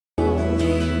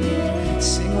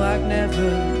like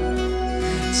never,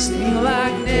 sing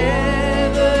like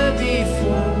never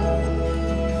before.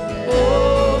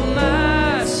 Oh,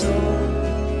 my soul,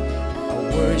 I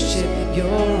worship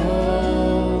your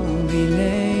holy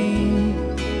name.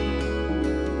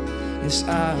 Yes,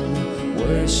 I will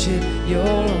worship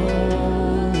your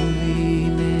holy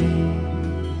name.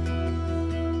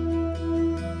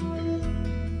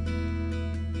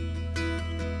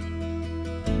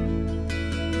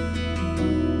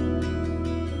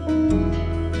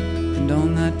 And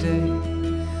on that day,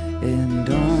 and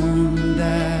on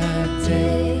that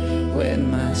day, when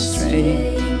my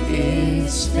strength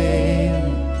is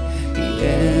failing, the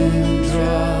end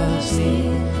draws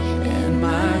near, and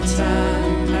my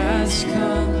time has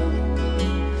come,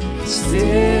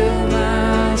 still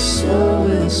my soul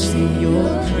will sing your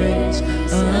praise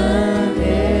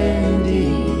unending.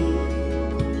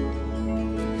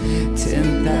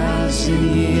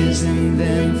 10,000 years and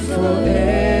then forevermore.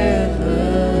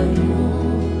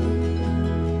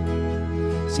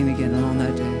 Sing again, on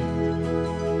that day.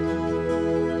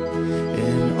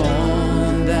 And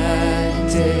on that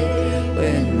day,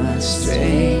 when my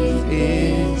strength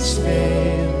is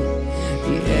failing,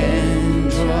 the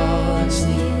end draws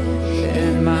near,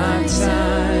 and my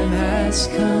time has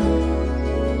come,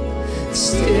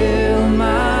 still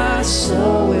my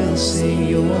soul will sing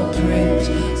your praise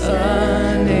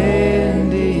unending.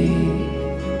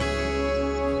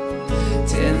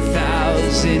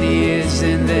 10,000 years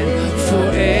and then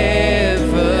forevermore.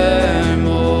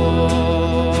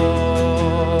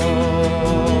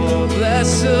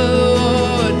 Bless the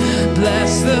Lord,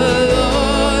 bless the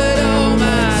Lord, oh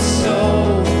my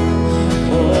soul,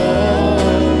 oh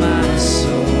my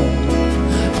soul.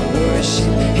 I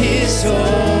worship his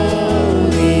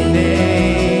holy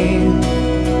name.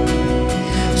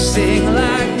 Sing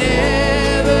like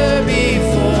never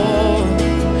before.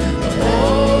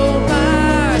 Oh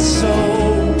my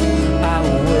soul, I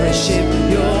worship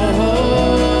your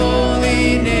holy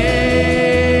name.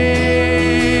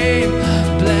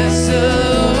 Bless the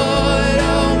Lord,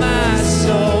 oh my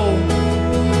soul,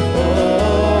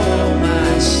 oh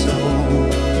my soul.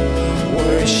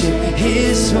 Worship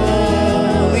his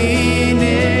holy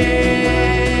name.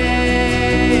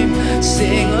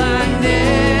 Sing like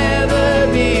never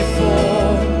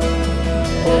before.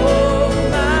 Oh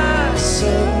my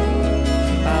soul,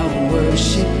 I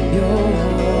worship your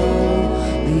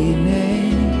holy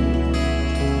name.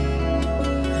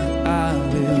 I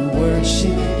will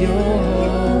worship your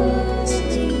holy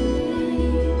name.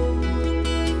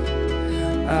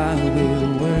 I will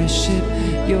worship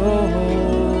your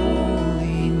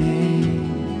holy name.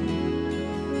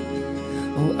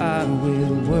 Oh, I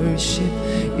will worship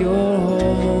your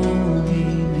holy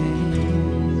name.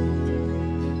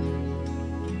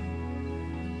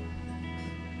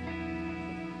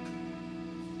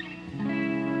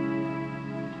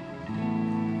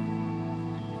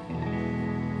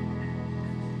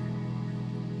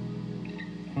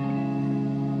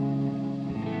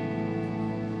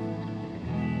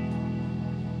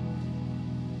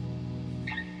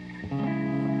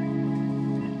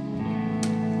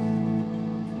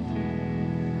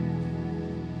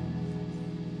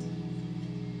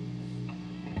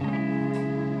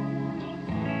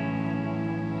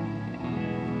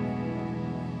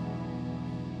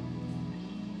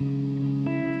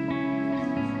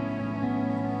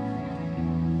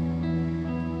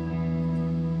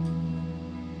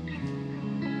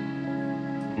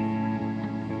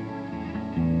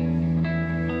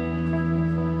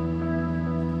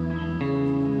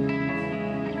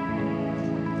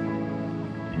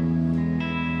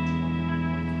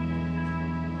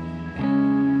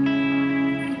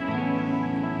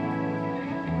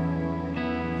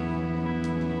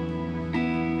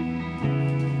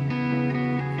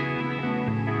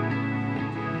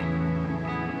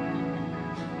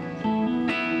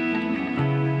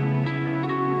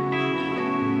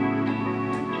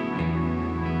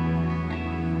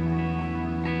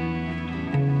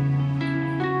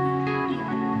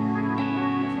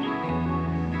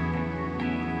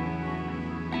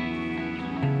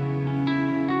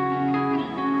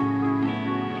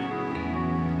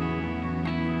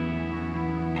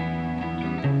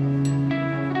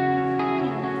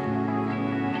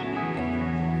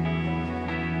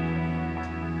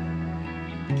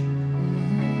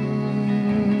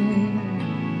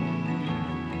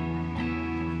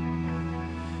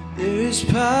 There's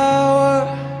power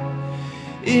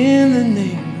in the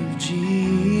name of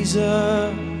Jesus.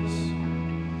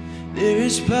 There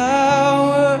is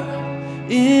power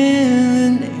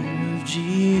in the name of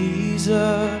Jesus.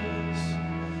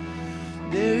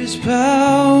 There is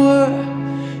power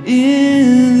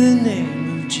in the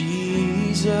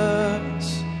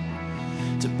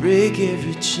break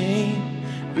every chain,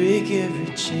 break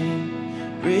every chain,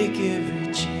 break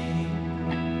every chain.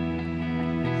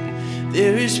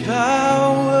 There is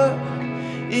power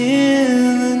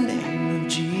in the name of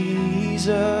Jesus.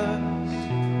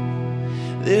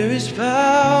 There is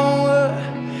power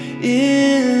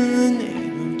in the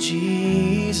name of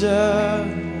Jesus.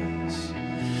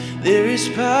 There is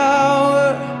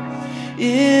power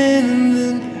in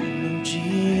the name of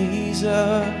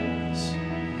Jesus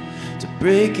to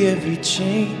break every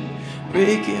chain,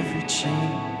 break every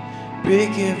chain,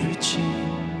 break every chain.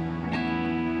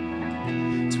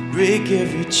 To break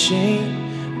every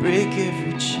chain, break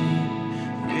every chain,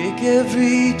 break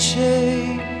every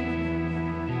chain.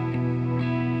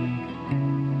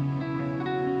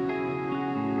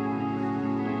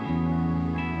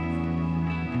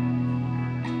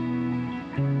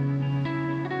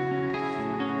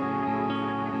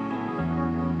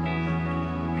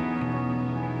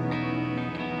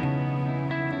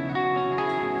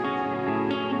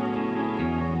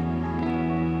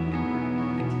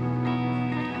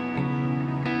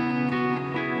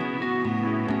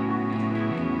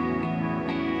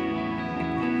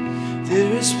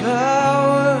 There is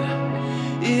power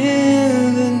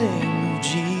in the name of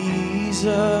Jesus.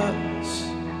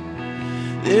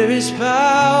 There is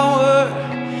power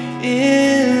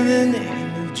in the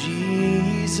name of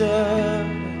Jesus.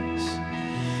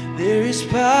 There is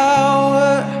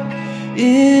power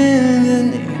in the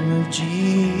name of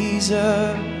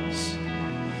Jesus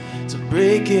to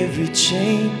break every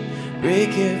chain,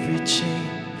 break every chain,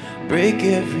 break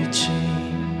every chain.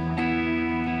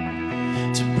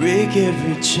 Break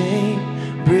every chain,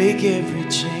 break every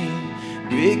chain,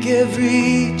 break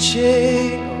every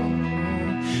chain.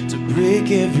 To break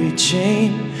every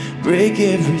chain, break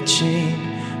every chain,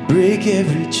 break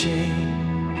every chain.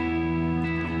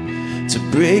 To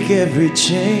break every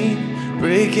chain,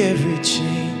 break every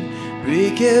chain,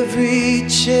 break every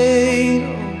chain.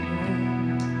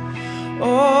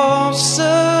 All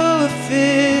sufficient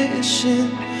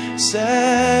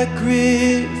sacrifice,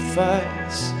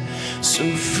 so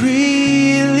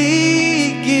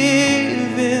freely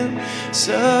given,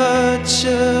 such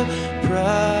a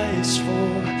price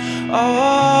for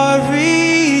our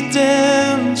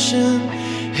redemption.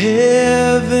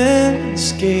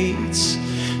 Heaven's gates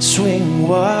swing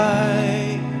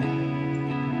wide.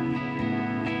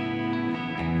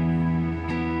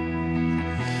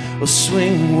 Oh,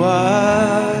 swing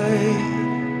wide.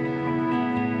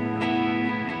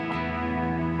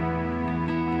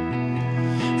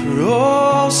 For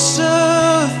all sufficient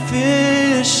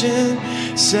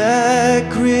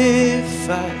sacrifice,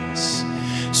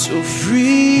 so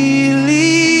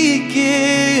freely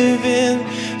given,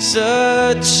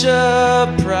 such a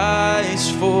price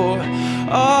for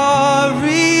our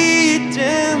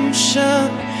redemption.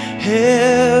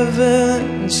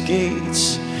 Heaven's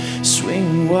gates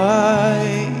swing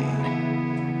wide.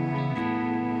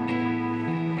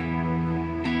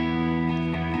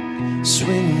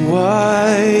 Swing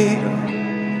wide.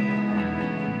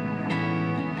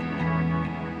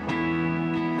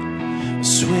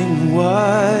 Swing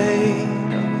wide.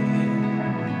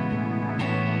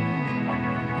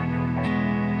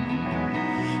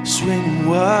 Swing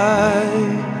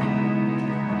wide.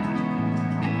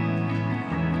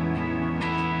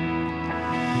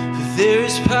 For there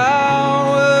is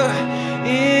power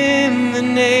in the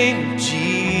name of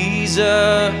Jesus.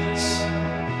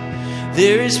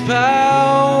 There is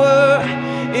power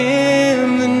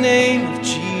in the name of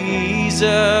Jesus.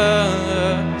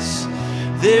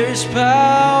 There is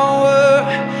power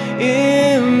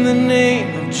in the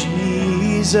name of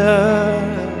Jesus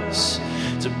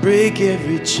to break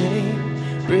every chain,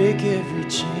 break every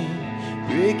chain,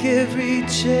 break every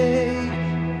chain.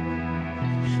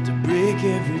 To break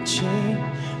every chain,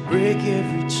 break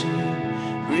every chain,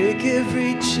 break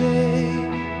every chain.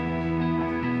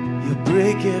 You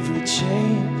break every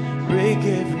chain, break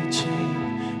every chain,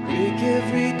 break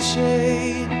every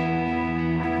chain.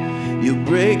 You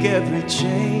break every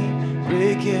chain,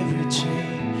 break every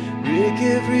chain, break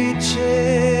every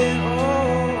chain.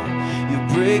 Oh, you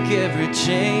break every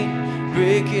chain,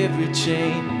 break every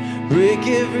chain, break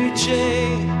every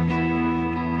chain.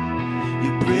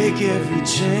 You break every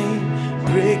chain,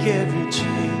 break every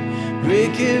chain,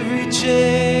 break every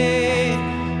chain.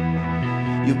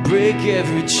 You break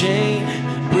every chain,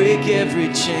 break every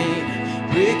chain,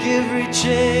 break every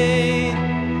chain.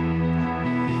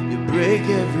 You break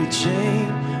every chain,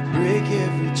 break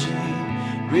every chain,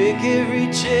 break every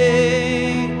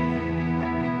chain.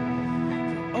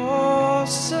 For all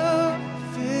sufficient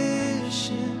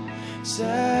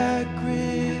sacrifice,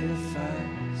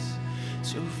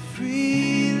 so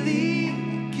freely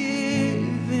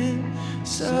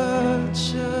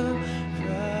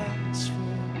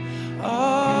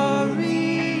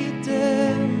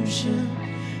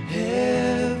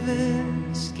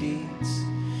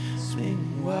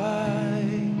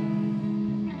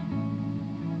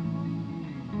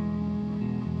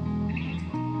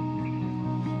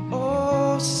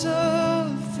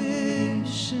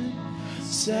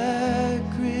sacrifice,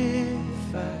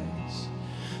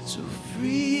 so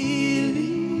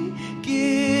freely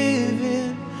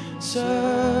given,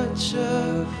 such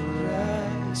a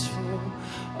price for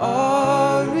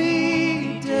our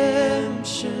redemption.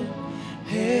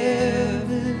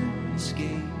 Heaven's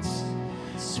gates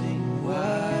swing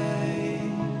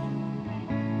wide,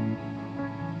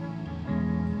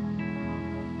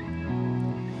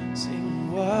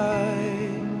 sing wide,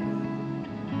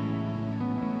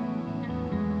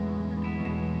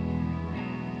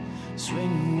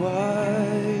 swing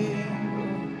wide,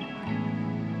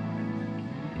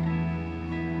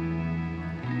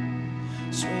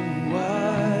 swing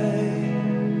wide.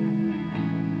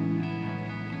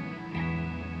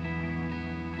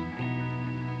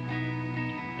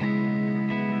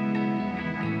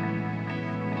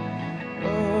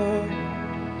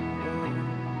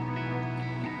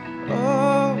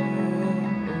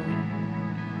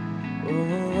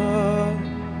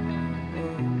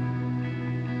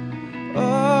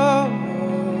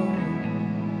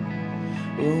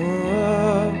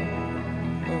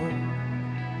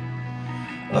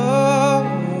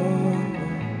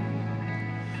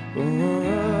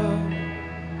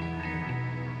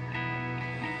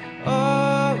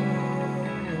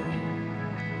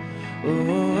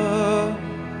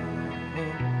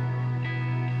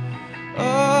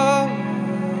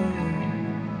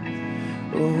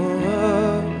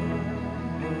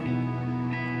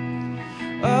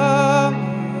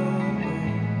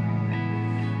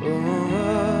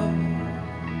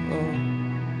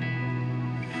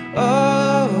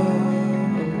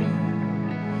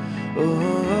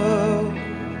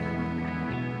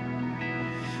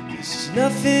 There's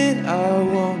nothing I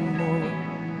want more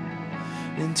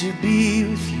than to be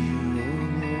with you, oh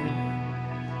Lord.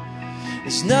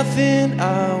 There's nothing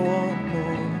I want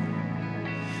more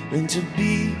than to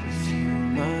be with you,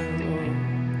 my Lord.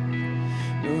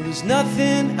 No, there's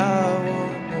nothing I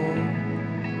want more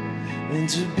than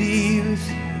to be with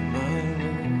you, my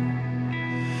Lord.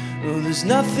 No, there's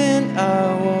nothing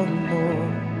I want more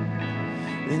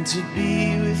than to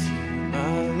be with you,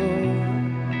 my Lord.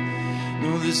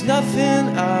 No, there's nothing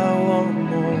I want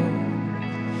more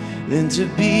than to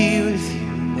be with you,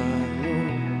 my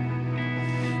Lord.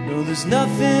 No, there's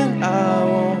nothing I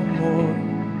want more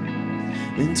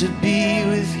than to be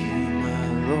with you, my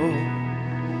Lord.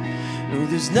 No,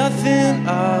 there's nothing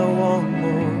I want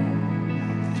more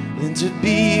than to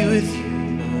be with you,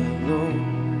 my Lord.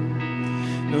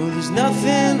 No, there's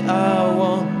nothing I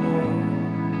want more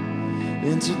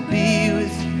than to be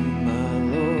with you, my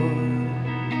Lord.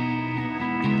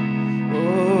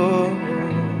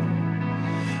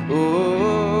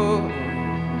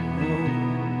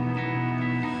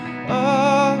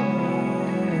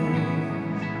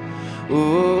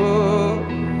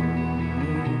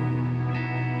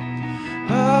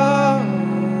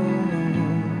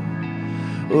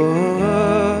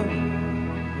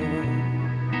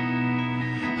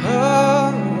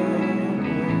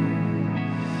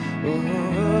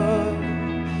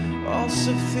 All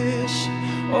sufficient,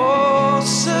 all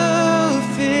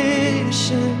sufficient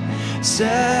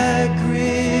sacrifice,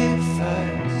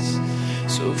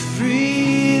 so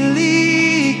freely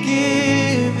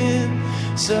given,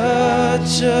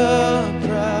 such a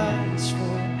price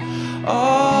for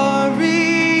our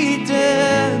redemption.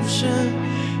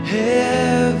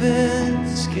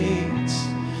 Heaven's gates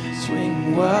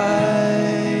swing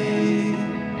wide,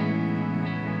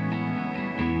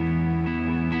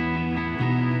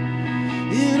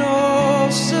 in all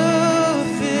sufficient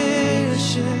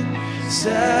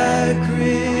sacrifice,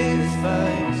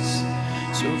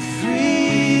 so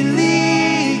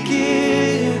freely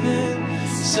given,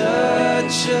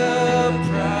 such a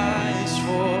price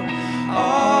for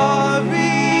our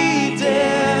redemption.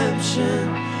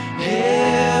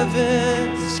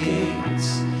 Heaven's gates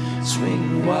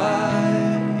swing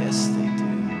wide. Yes, they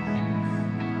do.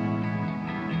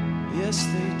 Yes,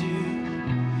 they do.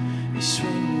 They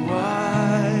swing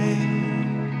wide.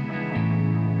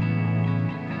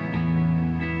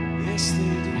 Yes,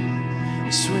 they do.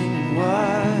 They swing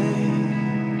wide.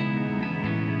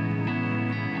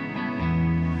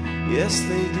 Yes,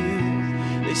 they do.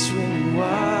 They swing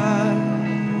wide.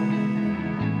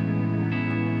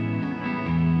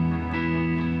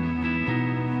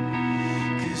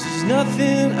 There's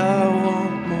nothing I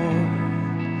want more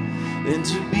than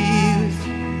to be with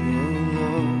you, oh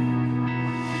Lord.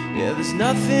 Yeah, there's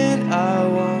nothing I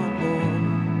want more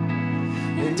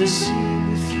than to see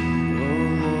with you, oh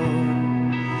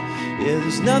Lord. Yeah,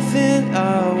 there's nothing I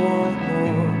want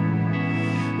more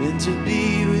than to be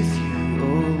with you,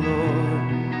 oh Lord.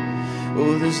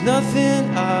 Oh, there's nothing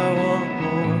I want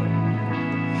more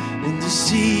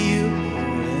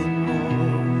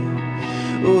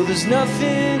Oh, there's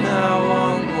nothing I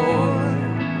want more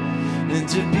than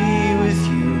to be with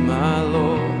you, my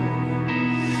Lord.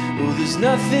 Oh, there's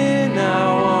nothing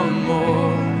I want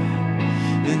more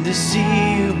than to see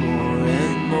you more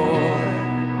and more.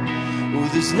 Oh,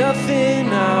 there's nothing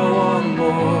I want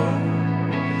more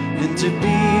than to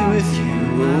be with you,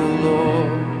 oh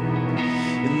Lord.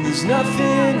 And there's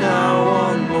nothing I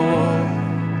want more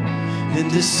than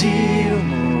to see you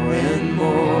more and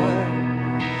more.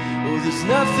 Oh, there's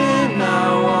nothing I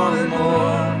want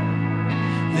more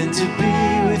than to be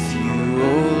with you,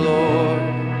 oh Lord.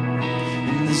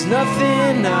 And there's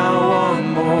nothing I want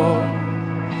more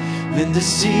than to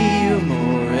see you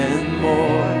more and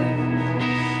more.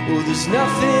 Oh, there's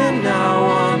nothing I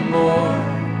want more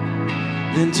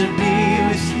than to be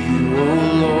with you, oh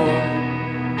Lord.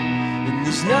 And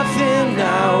there's nothing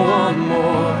I want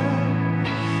more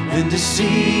than to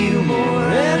see you more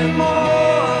and more.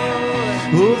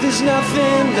 Oh, there's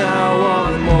nothing I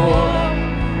want more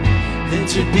than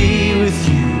to be with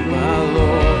you, my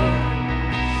Lord.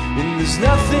 And there's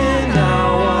nothing I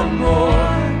want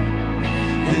more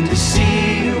than to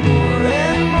see you more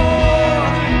and more.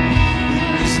 And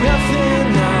there's nothing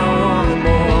I want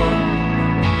more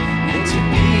than to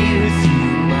be with you,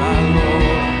 my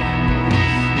Lord.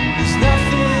 And there's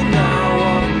nothing I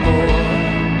want more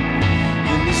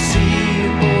than to see you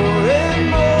more and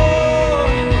more.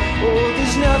 Oh,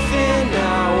 there's nothing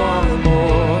I want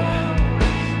more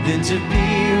than to be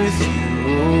with you,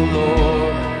 oh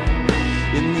Lord.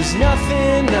 And there's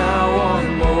nothing I want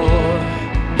more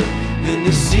than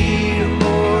to see you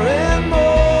more and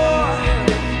more.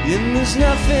 And there's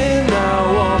nothing I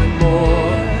want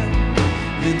more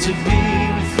than to be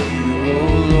with you,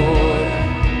 oh Lord.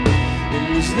 And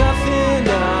there's nothing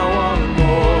I want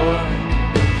more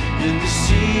than to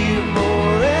see you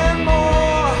more and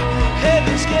more.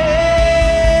 Heaven's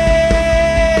gates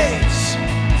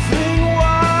fling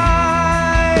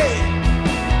wide.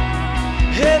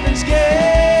 Heaven's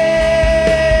gates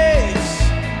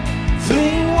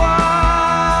fling wide.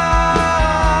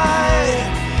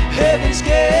 Heaven's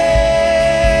gates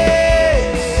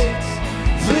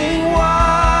fling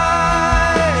wide.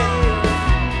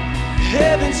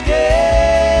 Heaven's gates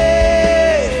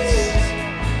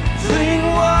fling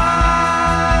wide.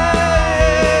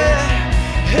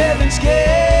 Heaven's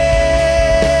gates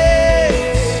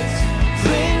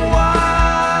fling wide.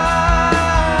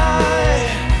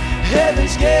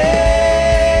 Heaven's gates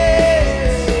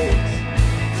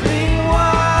fling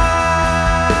wide.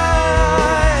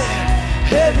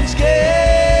 Heaven's gates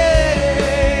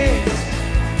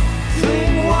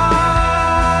fling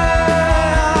wide.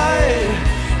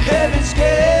 Heaven's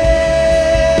gates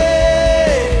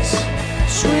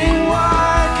swing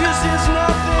wide. 'Cause there's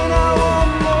nothing I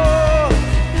want more.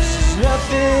 There's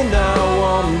nothing I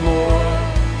want more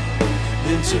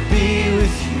than to be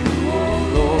with you, oh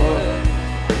Lord.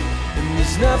 And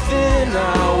there's nothing I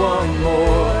want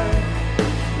more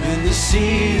than to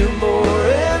see you more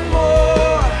and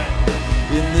more.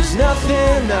 And there's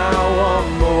nothing I want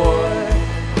more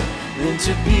than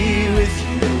to be with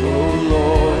you, oh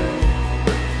Lord.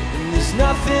 And there's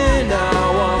nothing I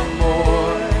want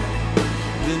more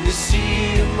than to see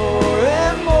you more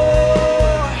and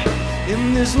more. And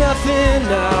there's nothing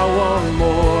I want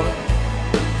more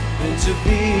than to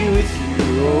be with you,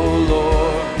 oh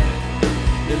Lord.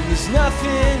 And there's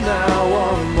nothing I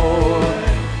want more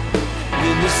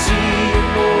than to see you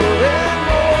more and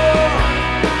more.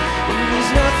 And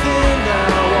there's nothing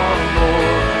I want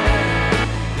more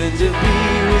than to be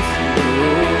with you,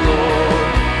 oh Lord.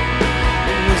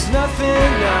 And there's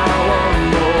nothing I want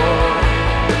more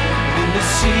than to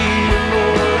see you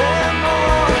more and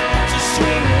more. To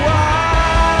swing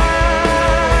wide.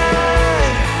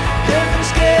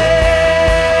 Heaven's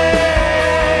gates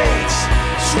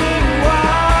swing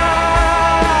wide.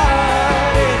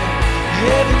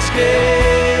 Heaven's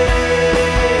gates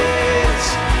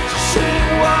swing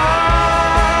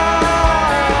wide.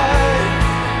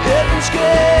 Heaven's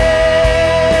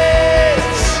gates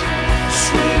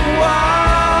swing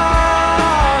wide.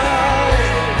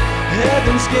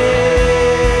 Heaven's gates.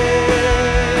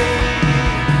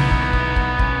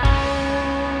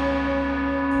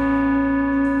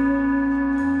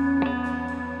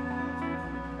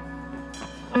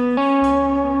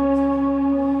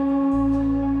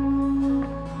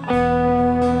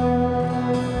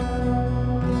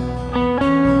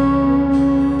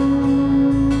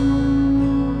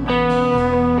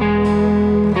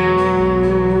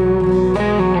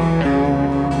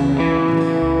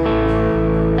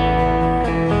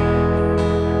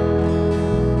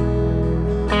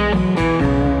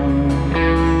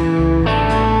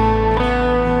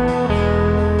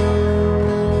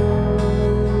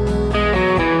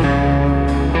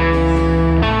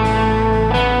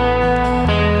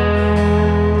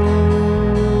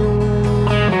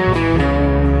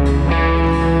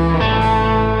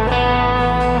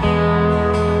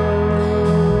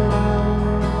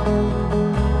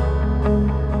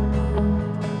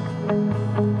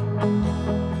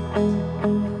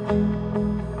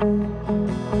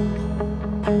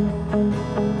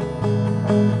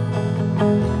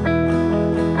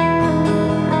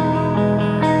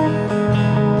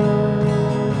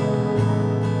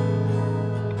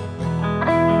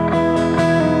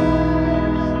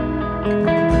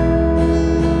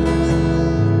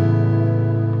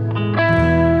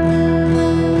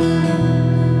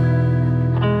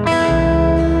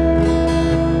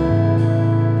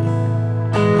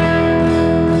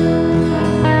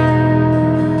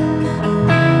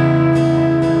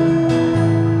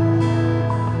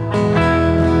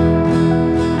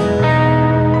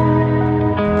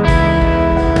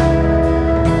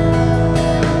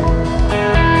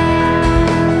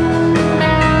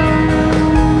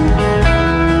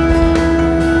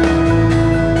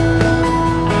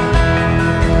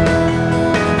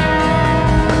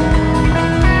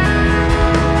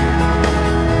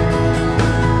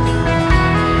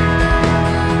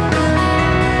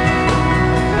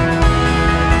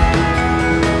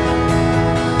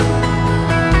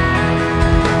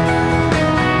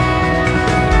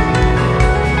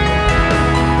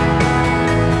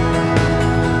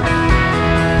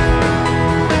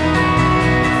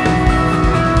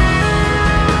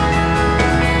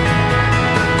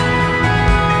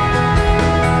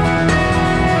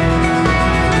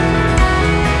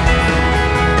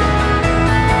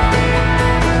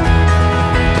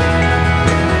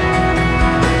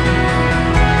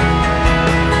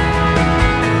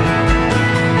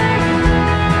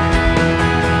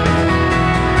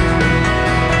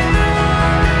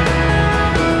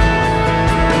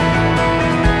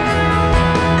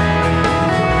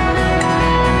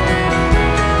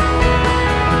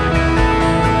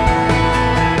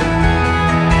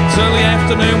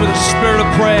 spirit of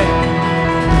prayer.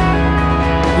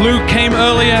 Luke came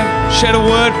earlier, shared a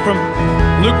word from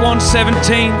Luke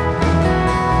 1:17.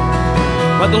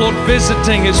 But the Lord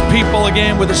visiting his people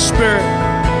again with a spirit,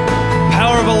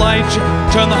 power of Elijah,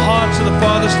 turn the hearts of the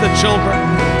fathers to the children.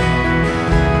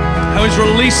 How he's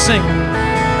releasing.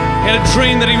 He had a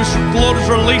dream that the Lord was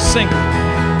releasing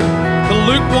the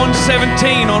Luke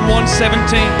 1:17 on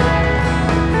 1:17.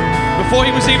 Before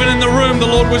he was even in the room, the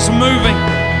Lord was moving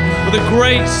with a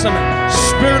grace and a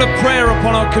spirit of prayer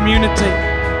upon our community.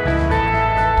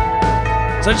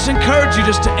 So I just encourage you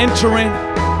just to enter in,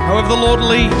 however the Lord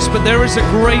leads, but there is a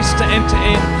grace to enter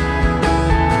in,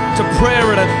 to prayer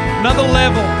at another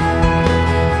level.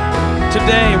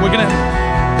 Today, we're going to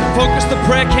focus the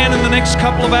prayer can in the next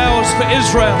couple of hours for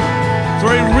Israel. It's the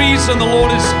very reason the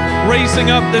Lord is raising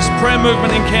up this prayer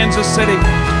movement in Kansas City,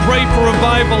 to pray for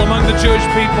revival among the Jewish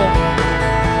people.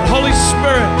 The Holy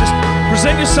Spirit, just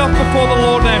present yourself before the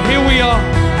Lord now. Here we are.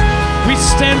 We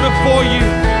stand before you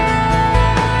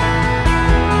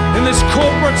in this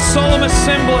corporate solemn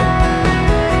assembly.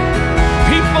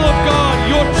 People of God,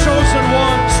 your chosen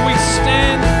ones, we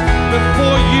stand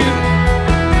before you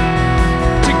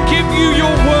to give you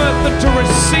your worth and to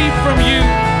receive from you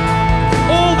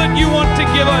all that you want to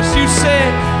give us. You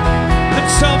said that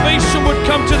salvation would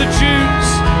come to the Jews.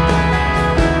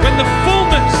 When the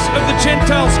fullness of the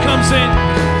Gentiles comes in,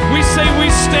 we say we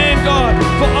stand, God,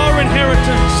 for our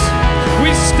inheritance.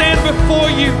 We stand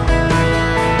before you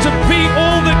to be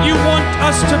all that you want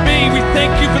us to be. We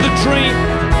thank you for the dream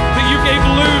that you gave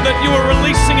Lou, that you are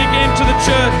releasing again to the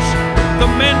church, the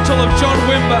mantle of John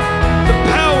Wimber, the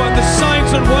power, the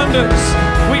signs and wonders.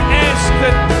 We ask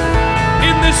that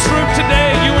in this room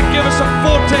today you would give us a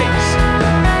foretaste.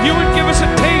 You would give us a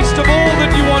taste of all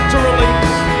that you want to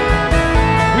release.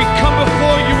 We come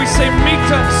before you, we say, meet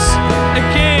us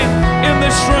again in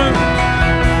this room.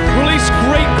 Release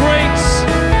great grace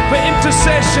for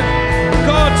intercession.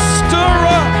 God, stir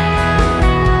up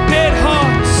dead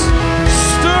hearts.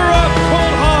 Stir up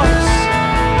cold hearts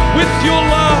with your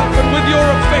love and with your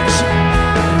affection.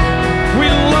 We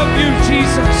love you,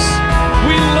 Jesus.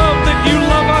 We love that you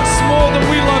love us more than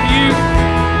we love you.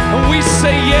 And we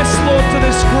say yes, Lord, to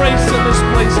this grace in this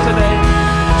place today.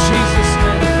 In Jesus'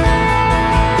 name.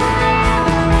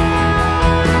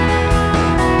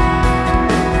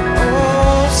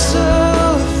 All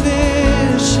sufficient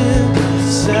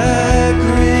sacrifice,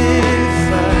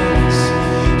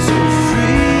 so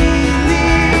freely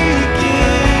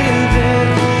given,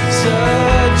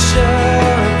 such a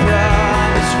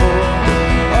price for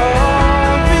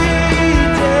our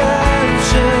redemption.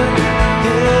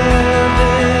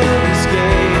 Heaven's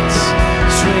gates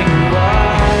swing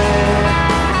wide.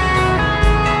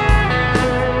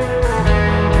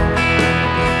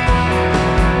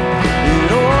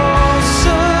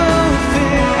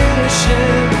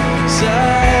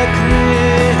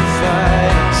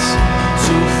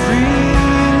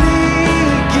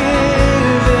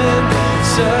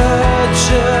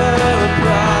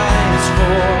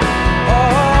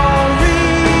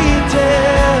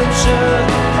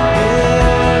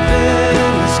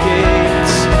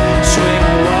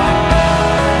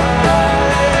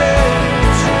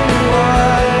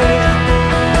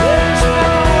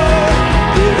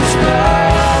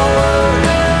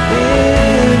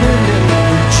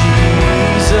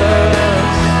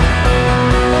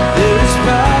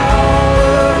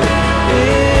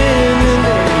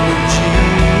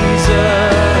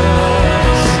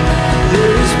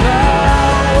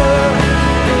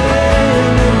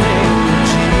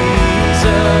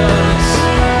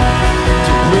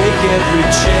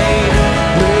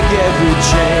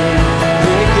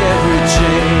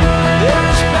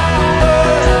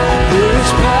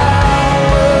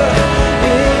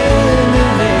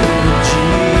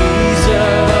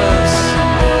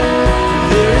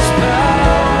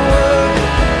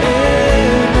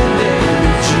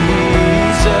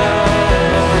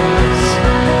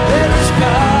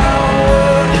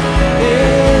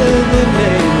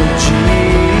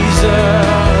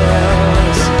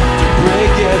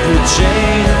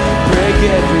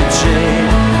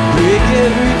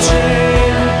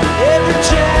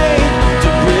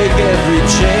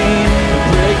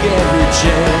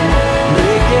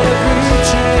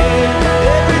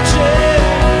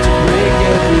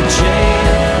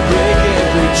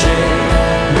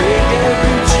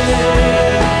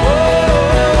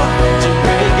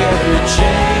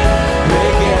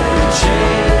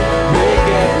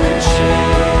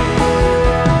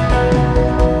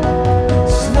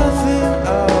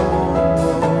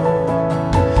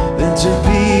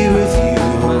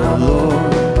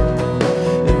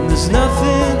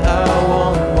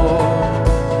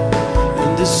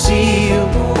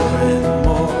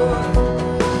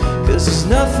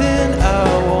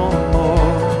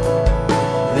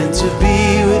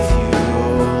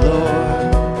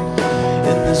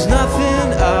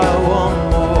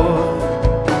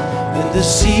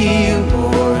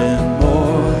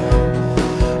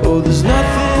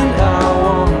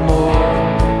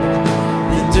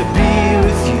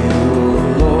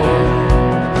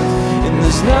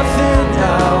 nothing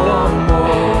I want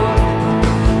more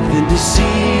than to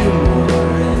see you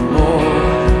more and more.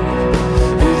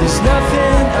 Oh, there's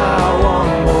nothing I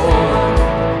want more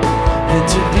than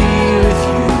to be with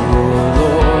you, oh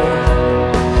Lord.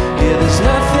 Yeah, there's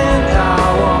nothing I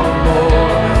want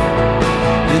more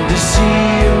than to see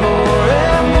you more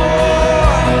and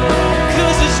more.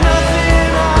 'Cause there's nothing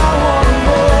I want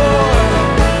more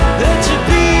than to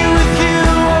be with you,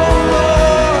 oh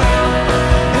Lord.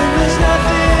 And there's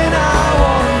nothing I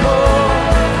want more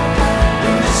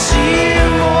than to see you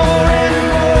more and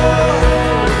more.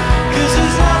 'Cause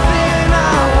there's nothing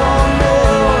I want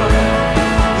more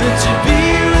than to be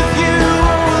with you,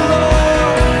 oh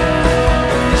Lord.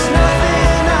 And there's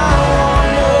nothing I want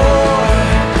more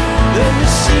than to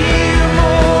see you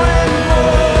more and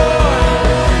more.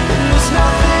 And there's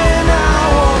nothing I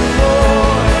want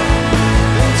more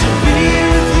than to be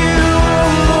with you, oh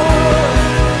Lord.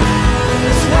 And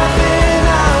there's nothing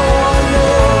I want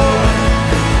more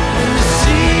than to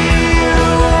see you,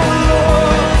 oh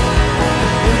Lord.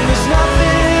 And there's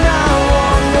nothing I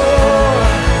want more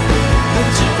than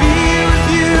to be with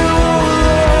you, oh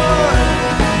Lord.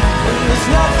 And there's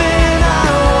nothing I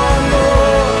want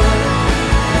more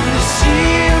than to see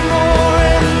you more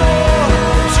and more.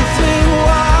 So fling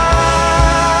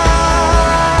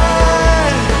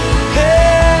wide,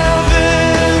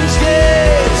 heaven's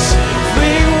gates,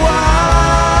 fling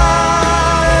wide,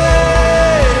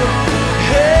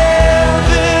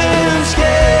 heaven's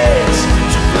gates,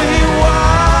 so fling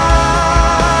wide,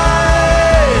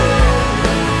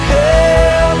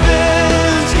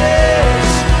 heaven's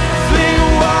gates, fling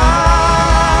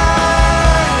wide,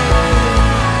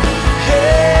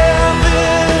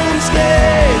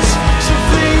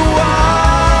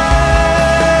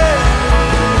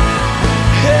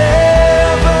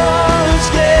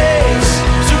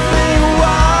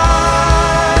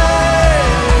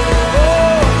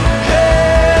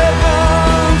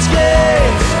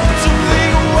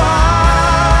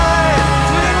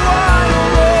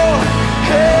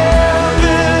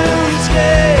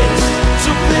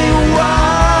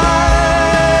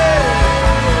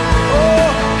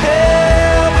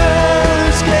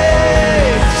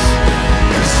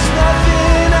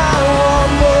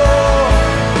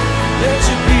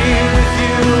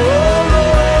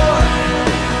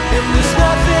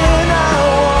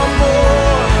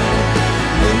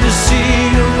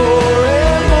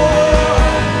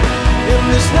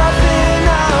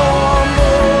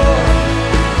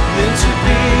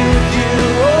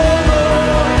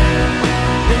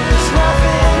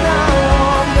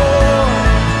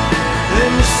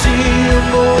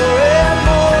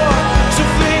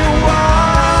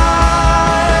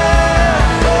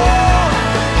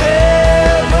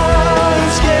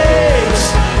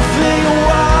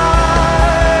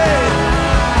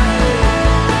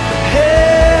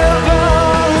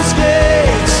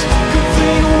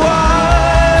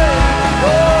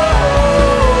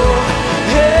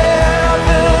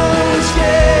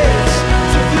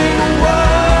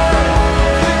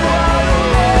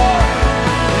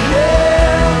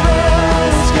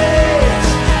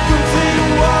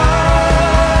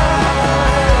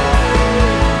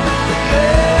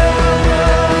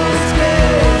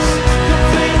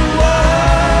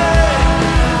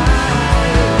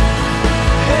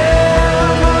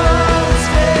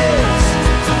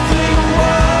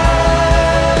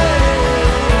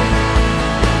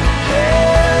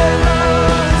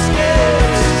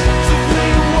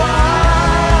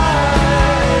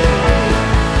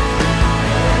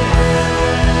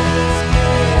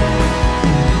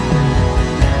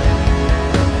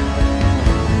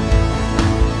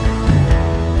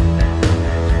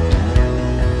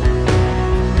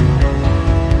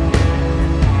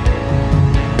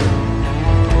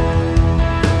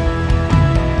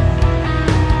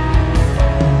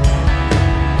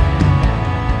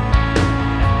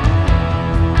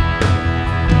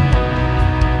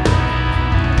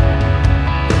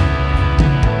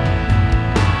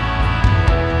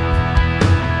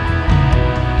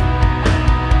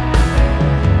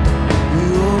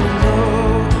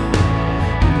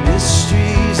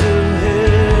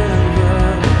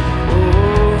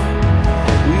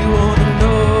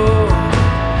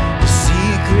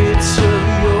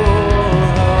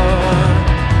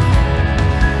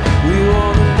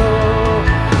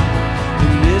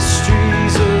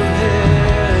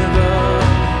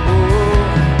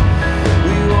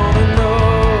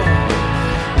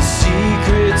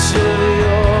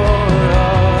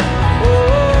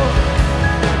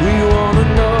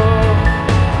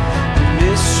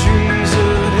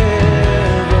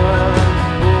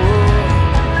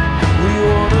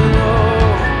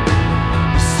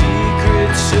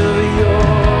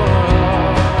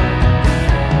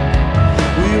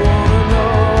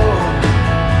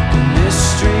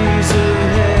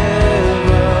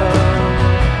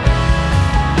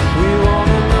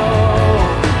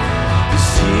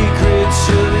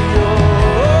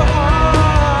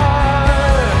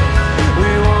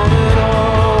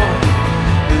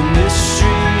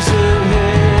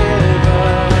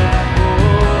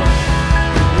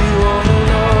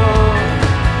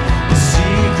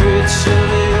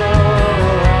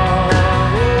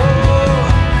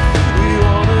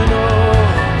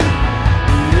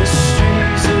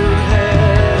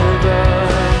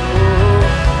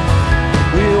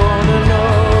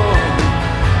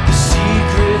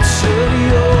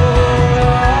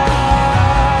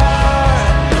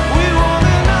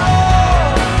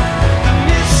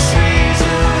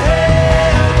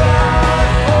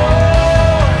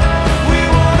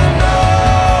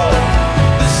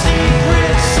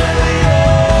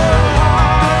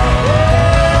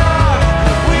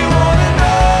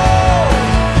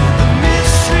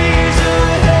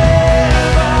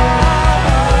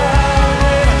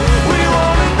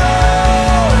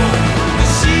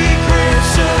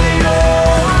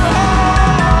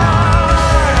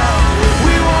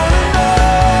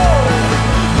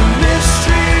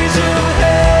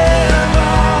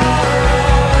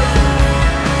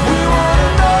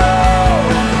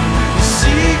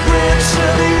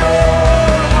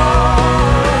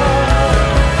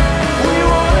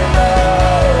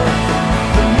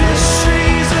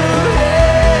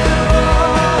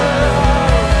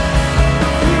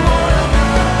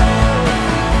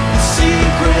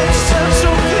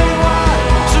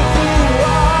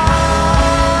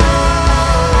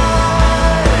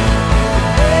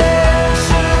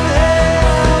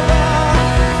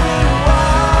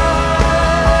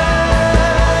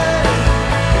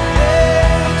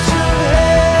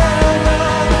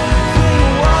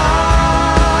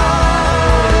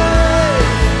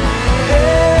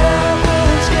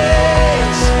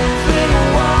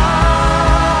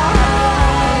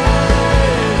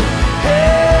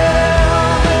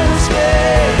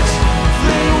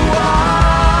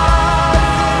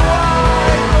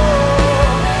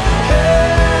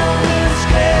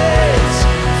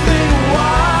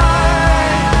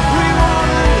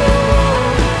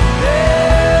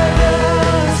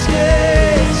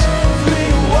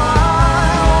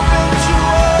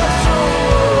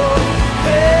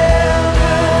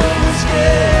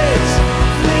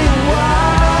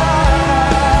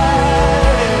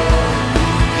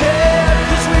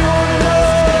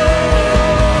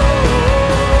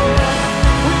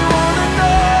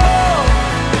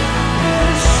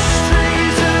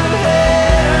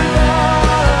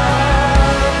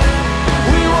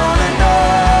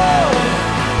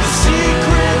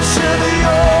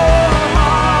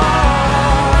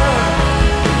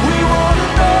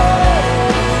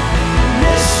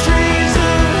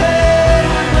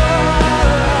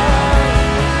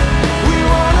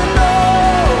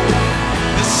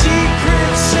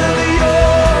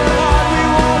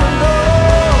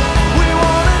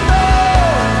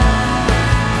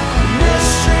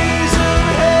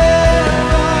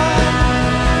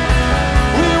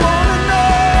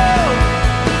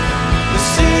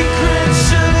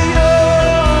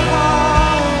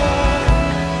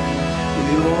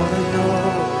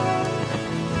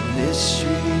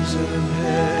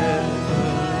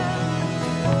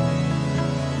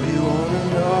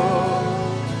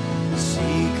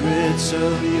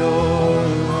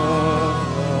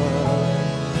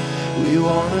 We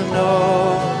want to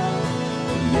know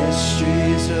the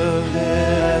mysteries of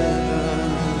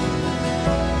heaven.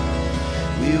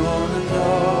 We want to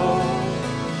know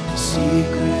the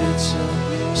secrets of.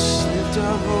 Just lift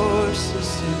our voices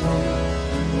together.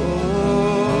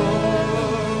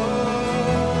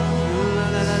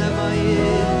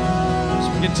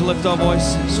 Begin to lift our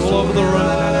voices all over the room.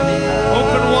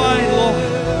 Open wide, Lord.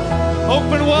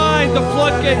 Open wide the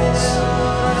floodgates.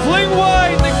 Fling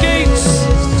wide the gates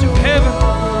of heaven.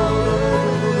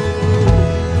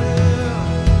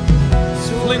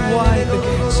 Fling wide the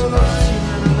gates of heaven.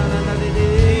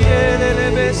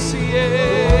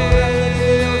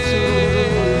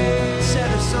 Set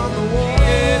us on the wall.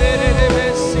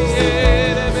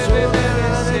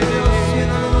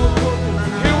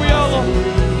 Here we are, Lord.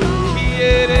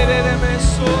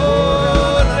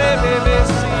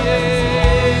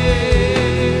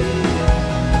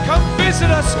 Come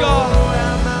visit us, God.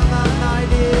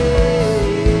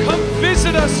 Come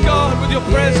visit us, God, with your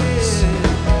presence.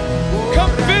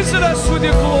 Come visit us with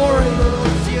your glory.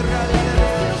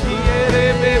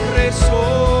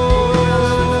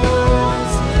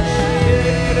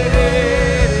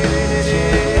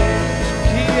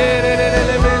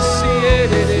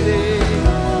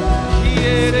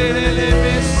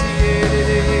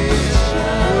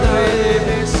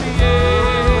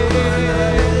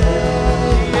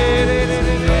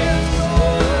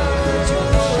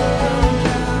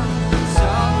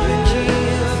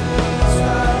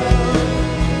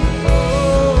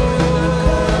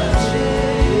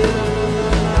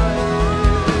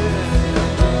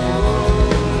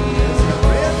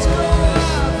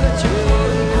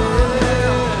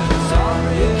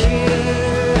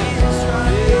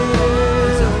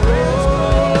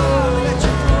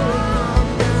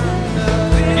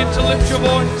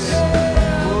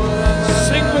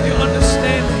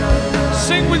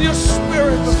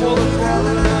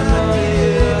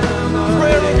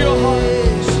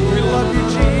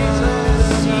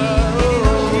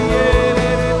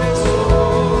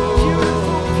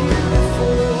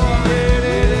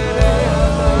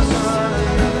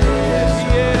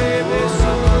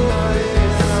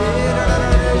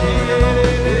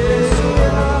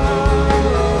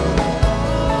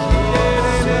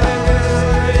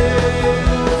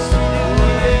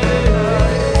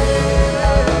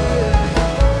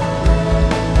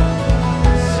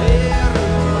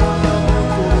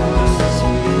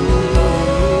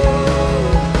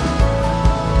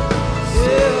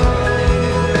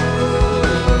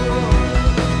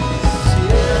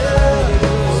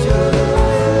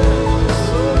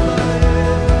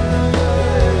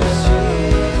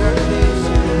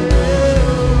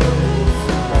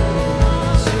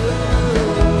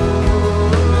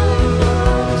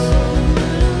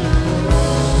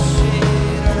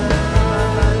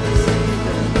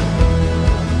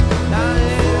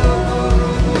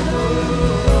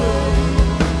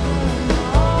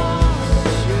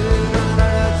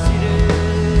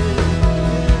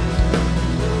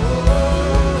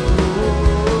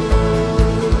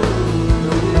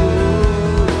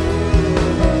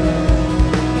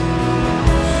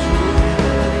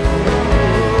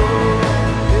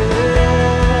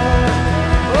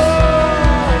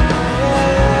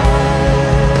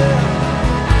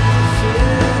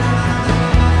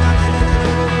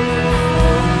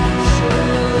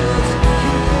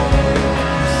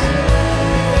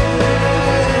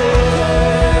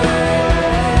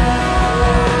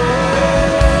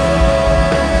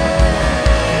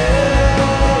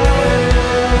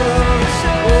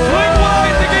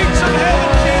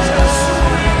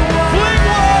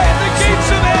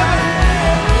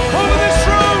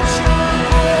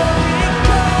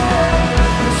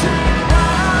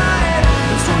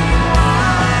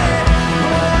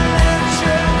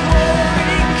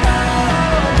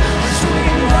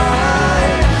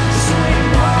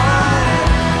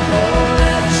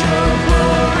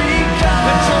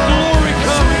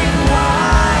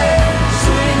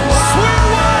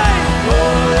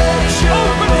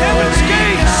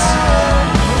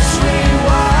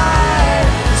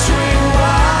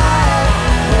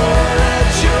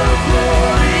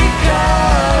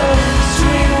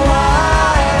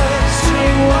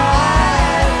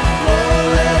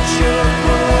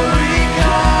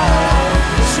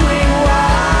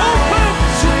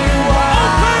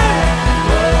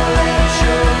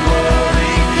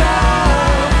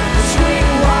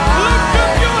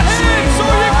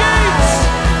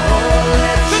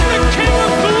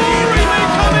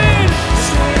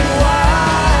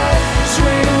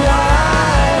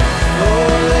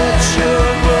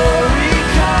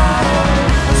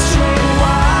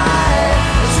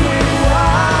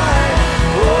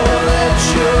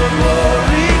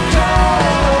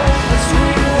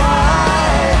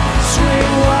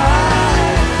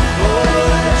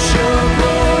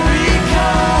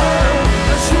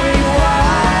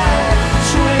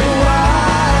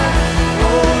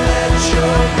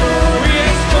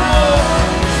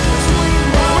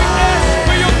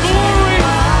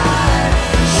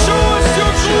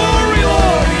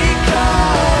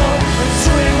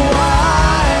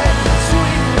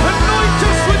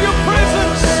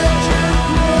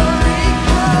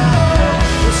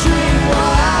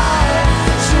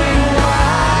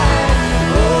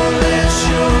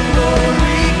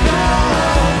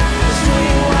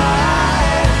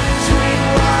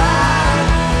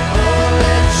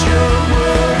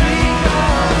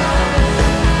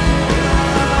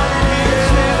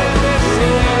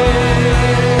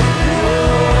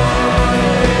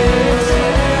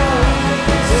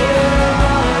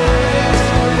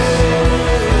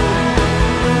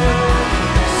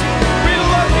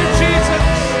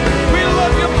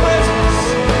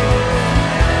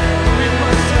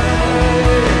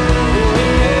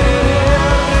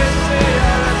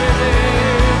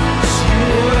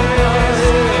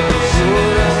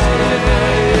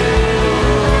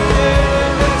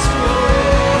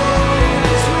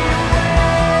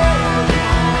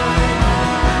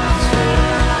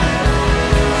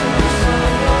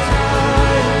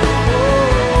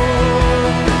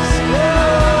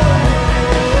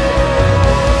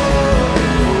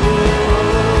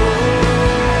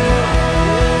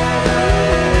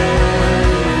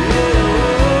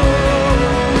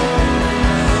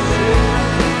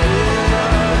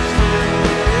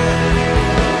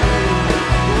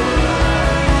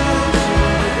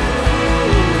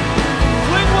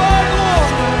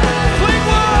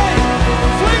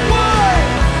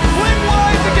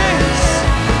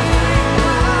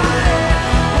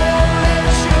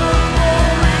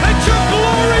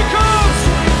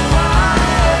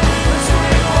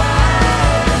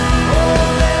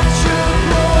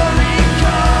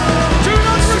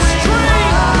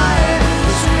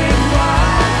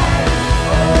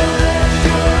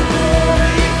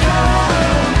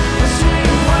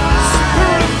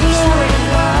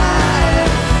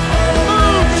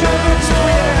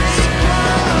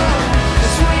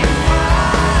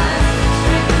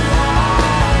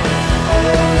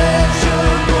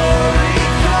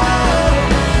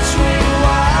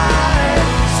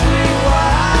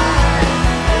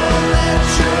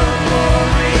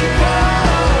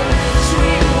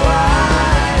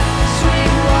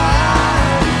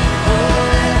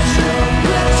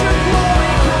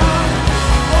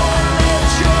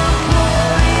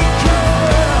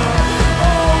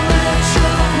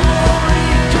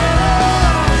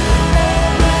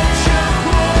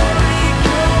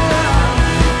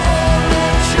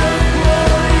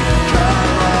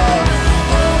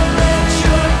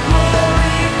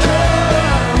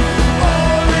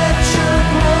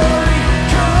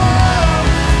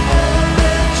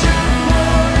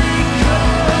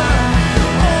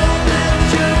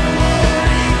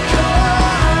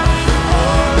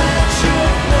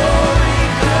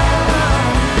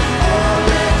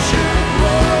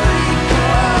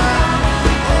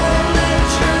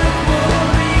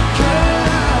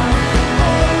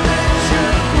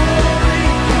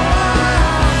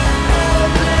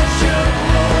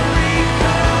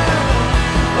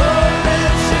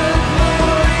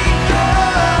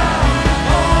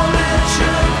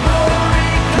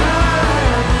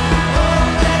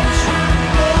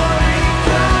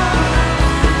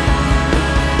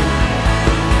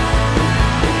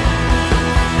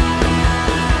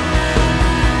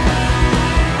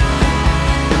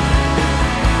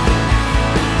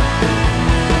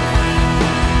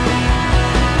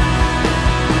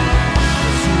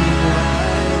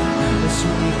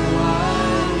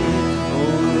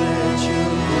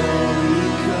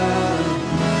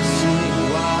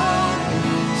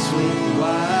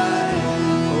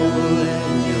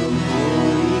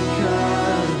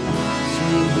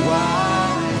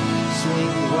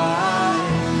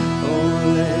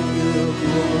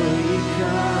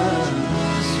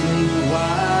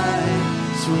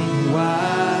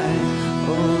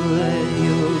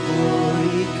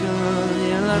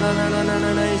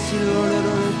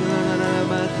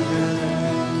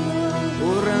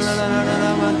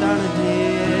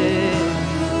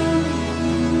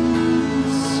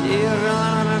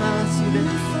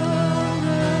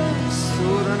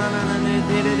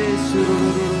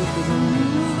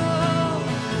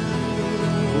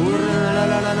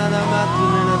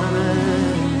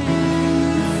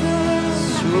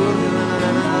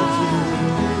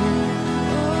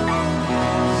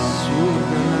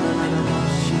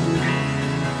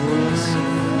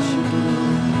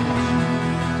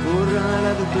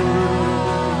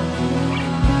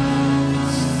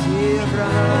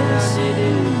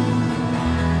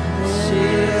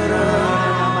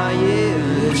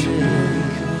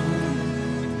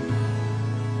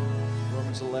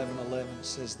 Romans 11:11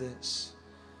 says this.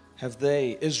 Have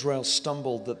they, Israel,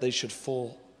 stumbled that they should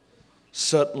fall?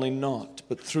 Certainly not,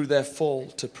 but through their fall,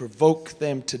 to provoke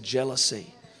them to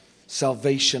jealousy,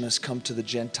 salvation has come to the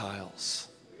Gentiles.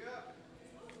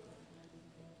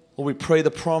 Lord, we pray the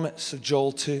promise of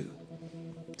Joel 2,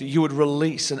 that you would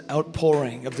release an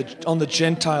outpouring on the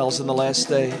Gentiles in the last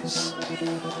days.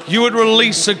 You would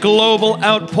release a global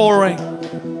outpouring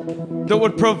that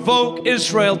would provoke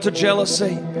Israel to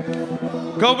jealousy.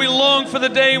 God, we long for the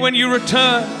day when you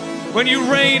return, when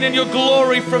you reign in your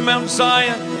glory from Mount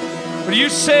Zion. But you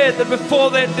said that before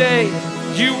that day,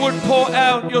 you would pour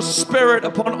out your Spirit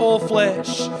upon all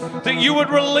flesh, that you would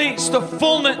release the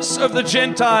fullness of the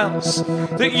Gentiles,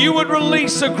 that you would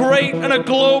release a great and a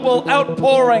global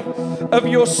outpouring of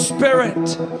your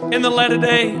Spirit in the latter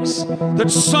days,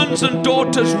 that sons and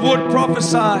daughters would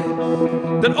prophesy,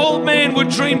 that old men would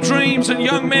dream dreams and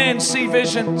young men see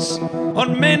visions.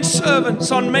 On men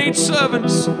servants, on maid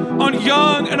servants, on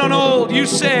young and on old, you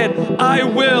said, I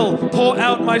will pour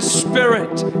out my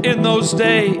Spirit in those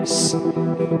days.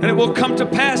 And it will come to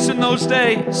pass in those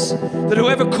days that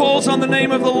whoever calls on the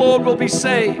name of the Lord will be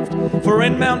saved. For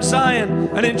in Mount Zion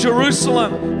and in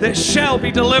Jerusalem there shall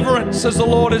be deliverance, as the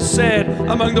Lord has said,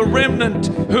 among the remnant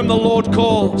whom the Lord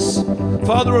calls.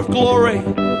 Father of glory,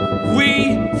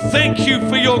 we thank you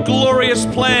for your glorious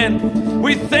plan.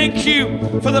 We thank you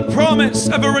for the promise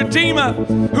of a Redeemer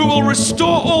who will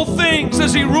restore all things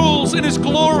as he rules in his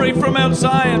glory from Mount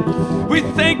Zion. We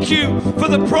thank you for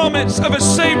the promise of a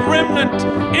saved remnant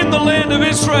in the land of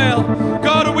Israel.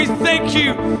 God, and we thank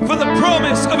you for the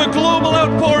promise of a global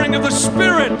outpouring of the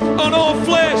Spirit on all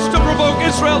flesh to provoke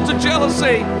Israel to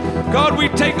jealousy. God, we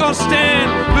take our stand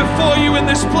before you in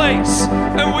this place,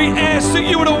 and we ask that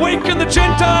you would awaken the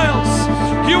Gentiles.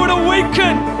 You would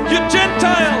awaken your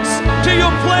Gentiles to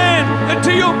your plan and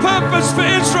to your purpose for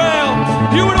Israel.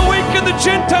 You would awaken the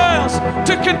Gentiles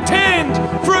to contend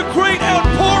for a great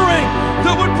outpouring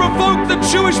that would provoke the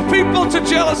Jewish people to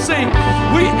jealousy.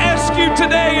 We ask you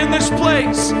today in this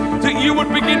place that you would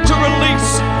begin to release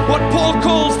what Paul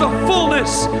calls the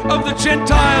fullness of the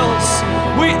Gentiles.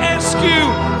 We ask you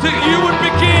that you would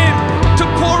begin to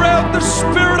pour out the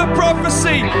spirit of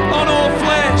prophecy on all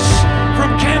flesh.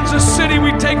 From Kansas City,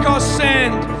 we take our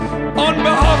stand on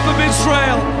behalf of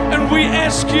Israel, and we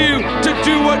ask you to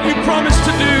do what you promised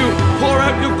to do. Pour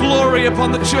out your glory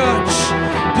upon the church.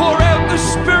 Pour out the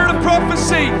spirit of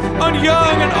prophecy on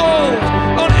young and old,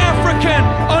 on African,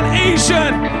 on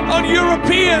Asian, on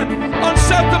European, on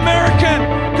South American,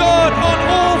 God, on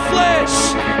all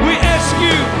flesh. We ask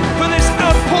you for this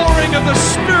outpouring of the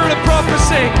spirit of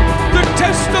prophecy, the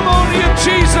testimony of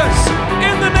Jesus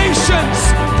in the nations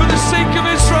for the sake of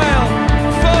Israel.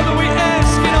 Father, we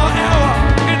ask in our hour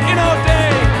and in our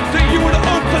day that you would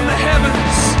open the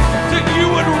heavens, that you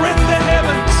would rend the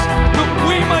heavens, that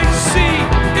we might see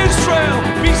Israel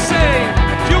be saved.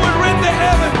 You would rend the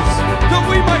heavens, that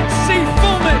we might see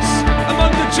fullness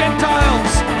among the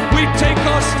Gentiles. We take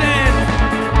our stand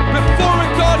before a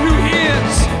God who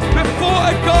hears, before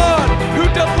a God who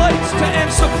delights to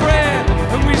answer prayer.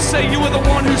 And we say you are the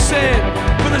one who said,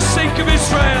 for the sake of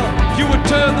Israel, you would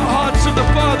turn the hearts of the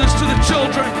fathers to the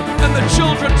children and the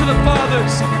children to the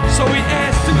fathers. So we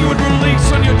ask that you would release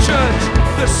on your church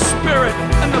the spirit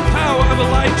and the power of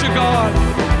Elijah, God.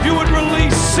 You would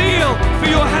release seal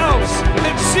for your house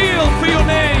and seal for your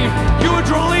name. You would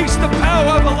release the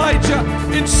power of Elijah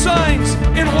in signs,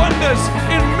 in wonders,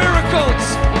 in miracles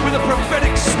with a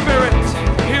prophetic spirit.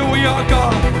 Here we are,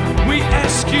 God. We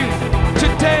ask you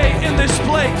today in this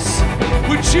place,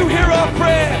 would you hear our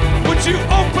prayer? Would you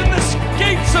open the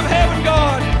gates of heaven,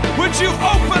 God? Would you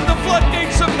open the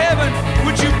floodgates of heaven?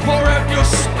 Would you pour out your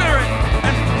spirit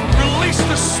and release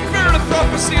the spirit of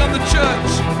prophecy on the church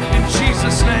in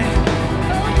Jesus' name?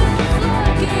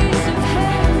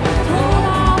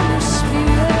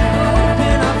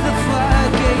 Open up the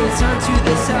floodgates unto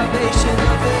the salvation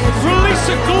of Israel. Release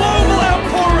a global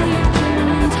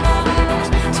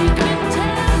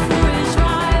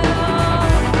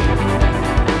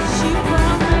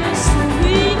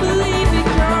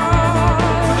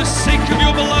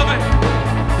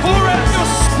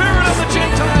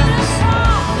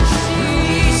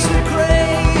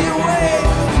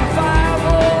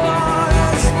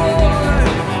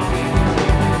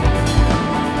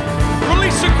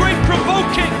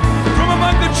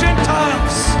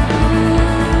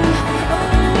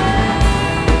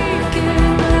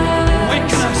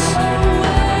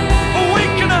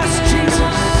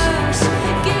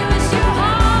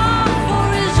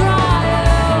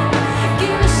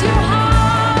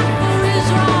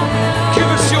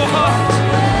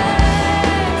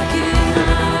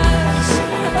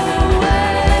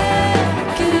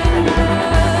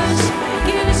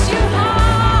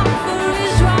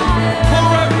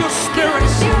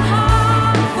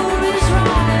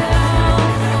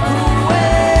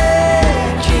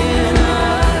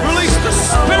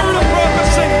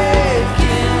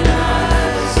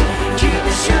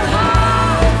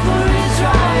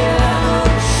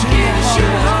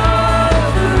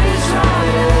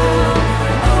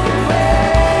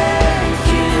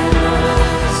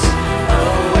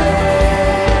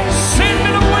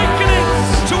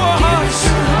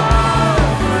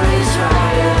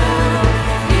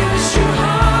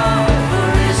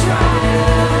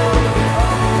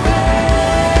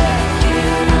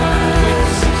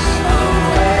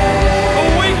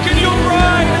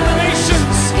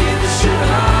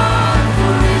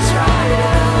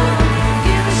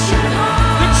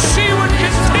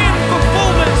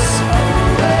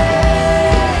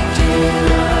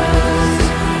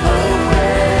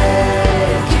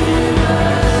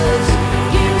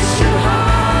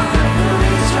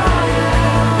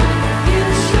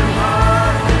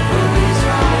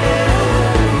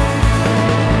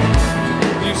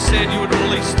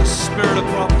release the spirit of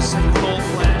prophecy on all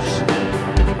flesh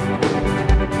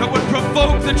that would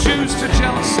provoke the Jews to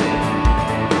jealousy.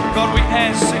 God, we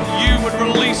ask that you would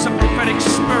release a prophetic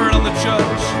spirit on the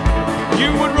church.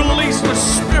 You would release the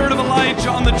spirit of Elijah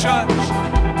on the church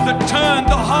that turned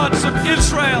the hearts of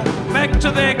Israel back to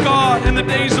their God in the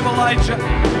days of Elijah,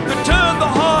 that turned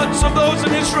the hearts of those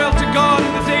in Israel to God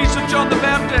in the days of John the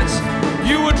Baptist.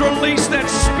 You would release that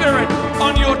spirit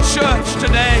on your church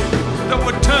today that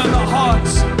would turn the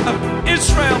hearts of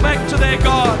Israel back to their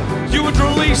God. You would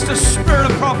release the spirit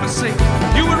of prophecy.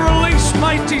 You would release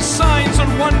mighty signs and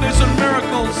wonders and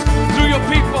miracles through your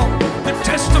people. The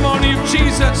testimony of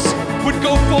Jesus would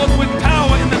go forth with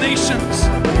power in the nations.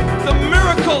 The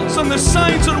miracles and the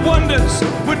signs and wonders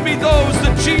would be those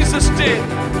that Jesus did,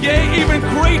 yea, even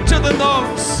greater than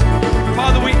those.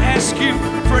 Father, we ask you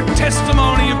for a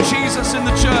testimony of Jesus in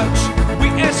the church. We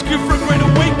ask you for a great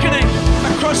awakening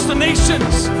across the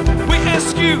nations. We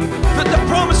ask you that the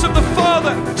promise of the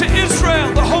Father to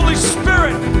Israel, the Holy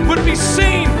Spirit, would be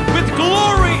seen with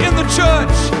glory in the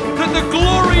church, that the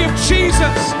glory of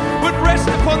Jesus would rest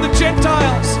upon the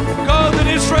Gentiles. God, that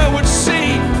Israel would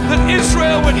see, that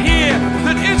Israel would hear,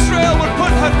 that Israel would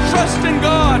put her trust in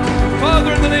God.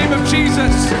 Father, in the name of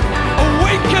Jesus,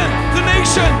 awaken the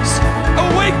nations,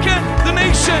 awaken the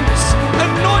nations,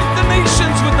 anoint the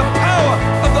nations with the power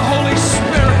of the Holy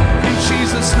Spirit in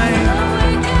Jesus' name.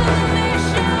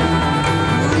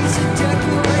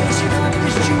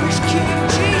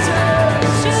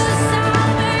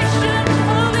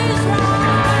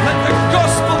 Let the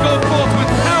gospel go forth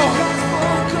with power.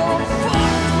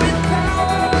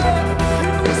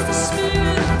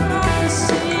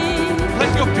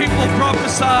 Let your people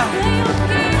prophesy.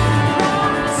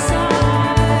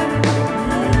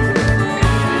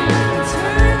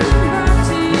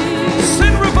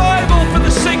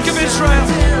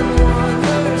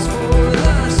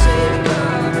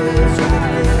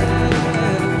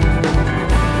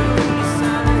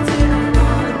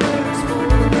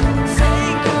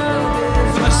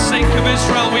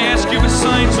 Israel, we ask you for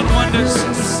signs and wonders.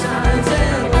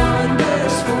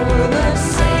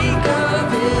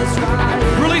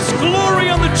 Release glory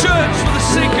on the church for the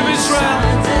sake of Israel.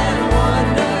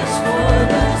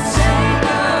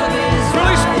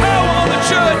 Release power on the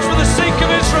church for the sake of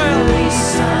Israel.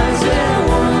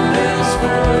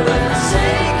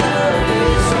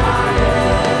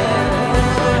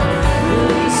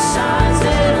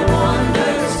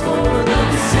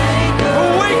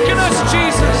 Awaken us,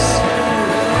 Jesus.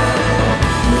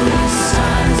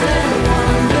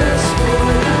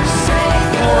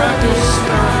 Pour out your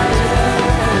spirit.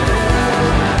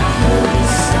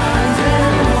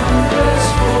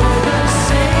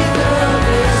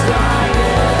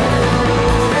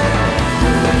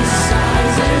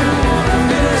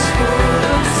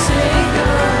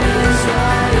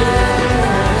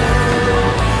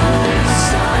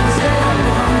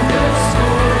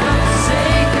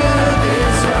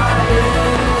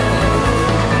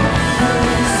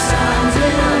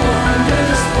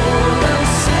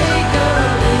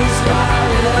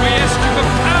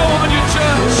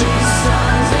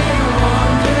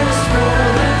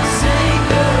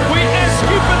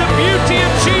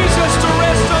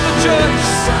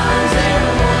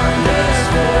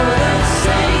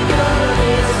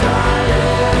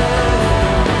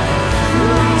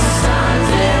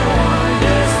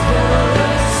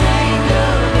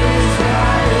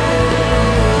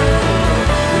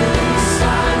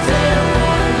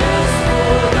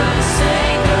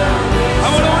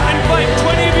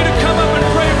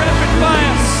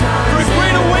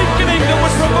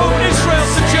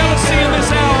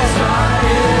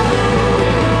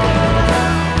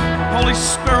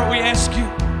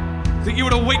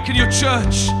 Your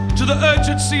church to the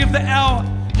urgency of the hour.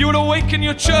 You would awaken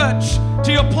your church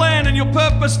to your plan and your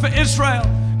purpose for Israel,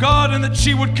 God, and that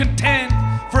she would contend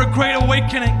for a great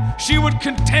awakening. She would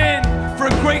contend for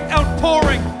a great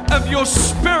outpouring of your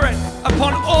spirit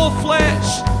upon all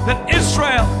flesh, that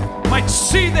Israel might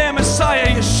see their Messiah,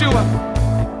 Yeshua.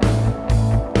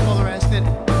 Father, I ask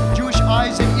that Jewish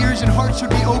eyes and ears and hearts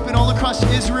would be open all across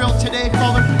Israel today,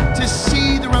 Father, to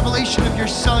see the revelation of your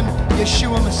Son,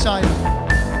 Yeshua Messiah.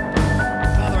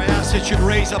 That you'd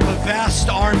raise up a vast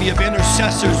army of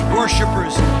intercessors,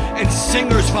 worshipers, and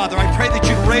singers, Father. I pray that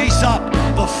you'd raise up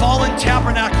the fallen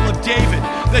tabernacle of David,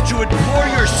 that you would pour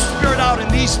your Spirit out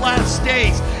in these last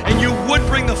days, and you would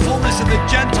bring the fullness of the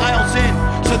Gentiles in,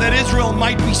 so that Israel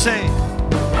might be saved.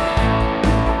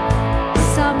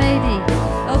 Psalm 80.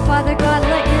 Oh, Father God,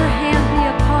 let your hand be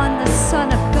upon the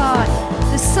Son of God,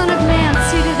 the Son of Man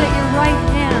seated at your right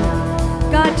hand.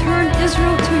 God, God, turn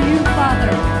Israel to you,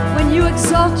 Father, when you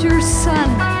exalt your Son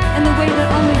in the way that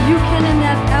only you can in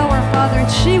that hour, Father, and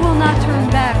she will not turn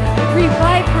back.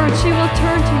 Revive her and she will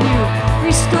turn to you.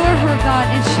 Restore her, God,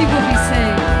 and she will be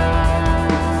saved.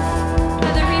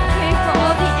 Father, we pray for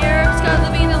all the Arabs, God,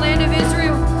 living in the land of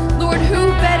Israel. Lord, who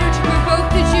better to provoke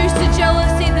the Jews to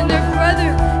jealousy than their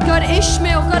brother, God,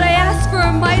 Ishmael? God, I ask for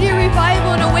a mighty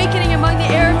revival and awakening among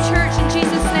the Arab church in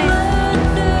Jesus' name.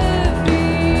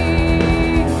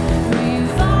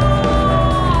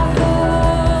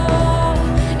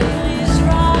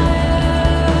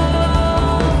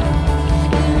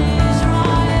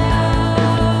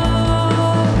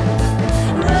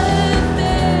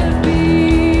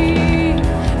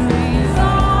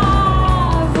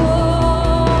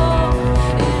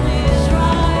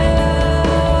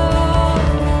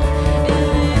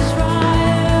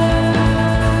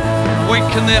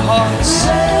 Awaken their hearts.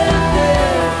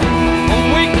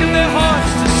 Awaken their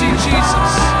hearts to see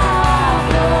Jesus.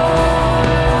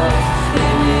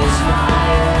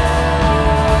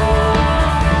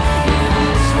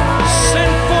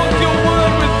 Send forth your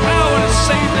word with power to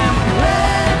save them.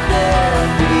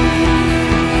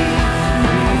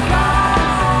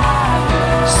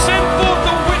 Send forth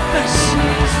a witness.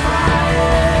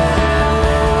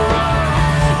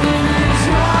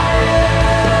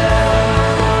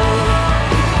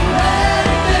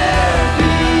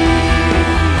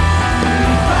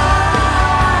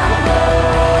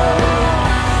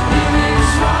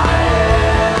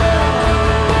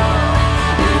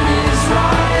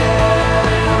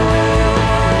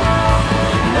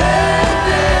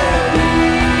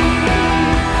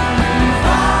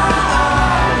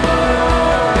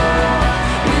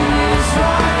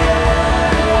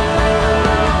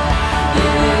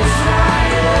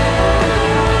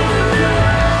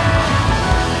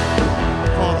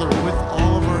 Father, with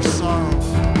all of our sorrow,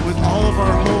 with all of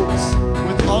our hopes,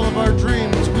 with all of our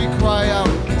dreams, we cry out,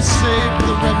 save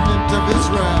the remnant of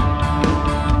Israel.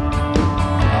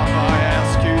 I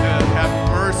ask you to have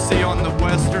mercy on the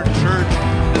Western church,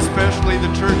 especially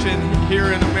the church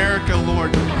here in America,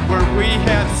 Lord, where we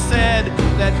have said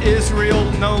that Israel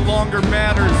no longer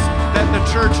matters, that the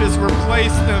church has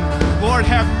replaced them. Lord,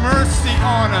 have mercy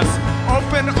on us.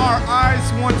 Open our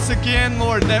eyes once again,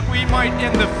 Lord, that we might,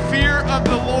 in the fear of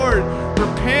the Lord,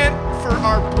 repent for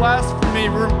our blasphemy,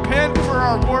 repent for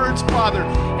our words, Father,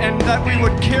 and that we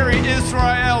would carry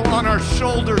Israel on our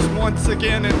shoulders once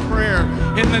again in prayer.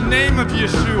 In the name of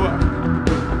Yeshua.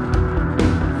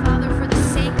 Father, for the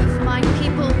sake of my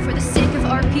people, for the sake of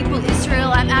our people,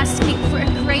 Israel, I'm asking for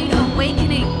a great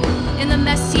awakening in the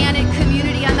Messianic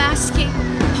community. I'm asking,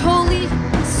 Holy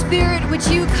Spirit, would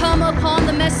you come upon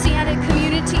the Messianic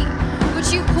community?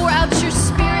 Would you pour out your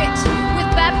Spirit with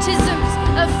baptisms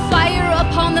of fire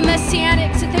upon the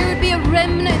Messianics, that there would be a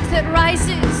remnant that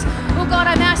rises? Oh God,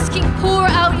 I'm asking, pour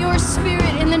out your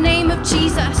Spirit in the name of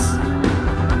Jesus.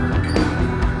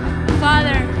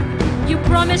 Father, you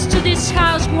promised to this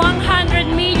house 100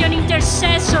 million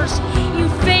intercessors in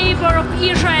favor of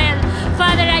Israel.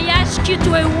 Father, I ask you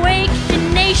to awake the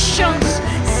nations,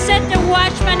 set the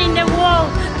watchman in the wall.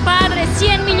 Padre,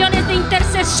 100 millones de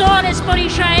intercesores por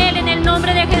Israel en el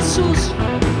nombre de Jesús.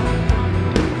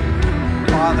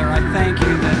 Father, I thank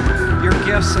you that your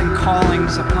gifts and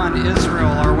callings upon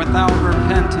Israel are without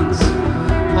repentance.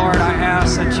 Lord, I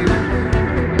ask that you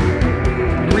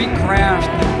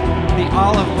regraft the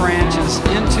olive branches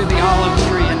into the olive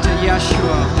tree, into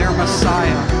Yeshua, their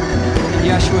Messiah. In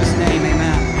Yeshua's name,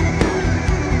 amen.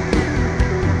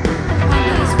 Upon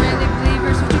the Israeli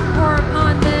believers, would you pour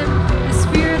upon them the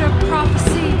spirit of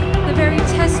prophecy, the very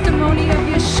testimony of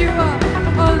Yeshua?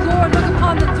 Oh Lord, look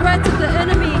upon the threats of the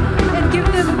enemy and give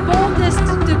them boldness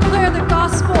to declare the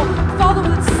gospel, follow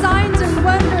with signs and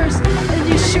wonders in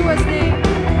Yeshua's name.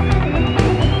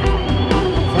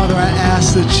 Father, I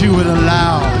ask that you would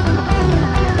allow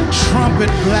trumpet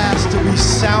blasts to be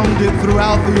sounded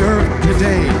throughout the earth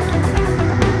today.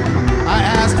 I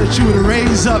ask that you would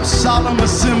raise up solemn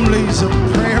assemblies of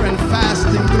prayer and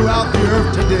fasting throughout the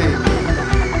earth today.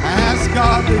 I ask,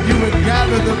 God, that you would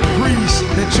gather the priests,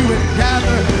 that you would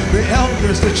gather the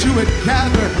elders, that you would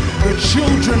gather the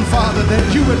children, Father, that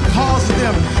you would cause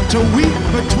them to weep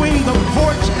between the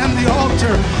porch and the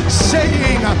altar,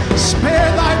 saying,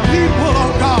 spare thy people, O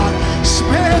God,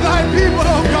 spare thy people,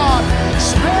 O God,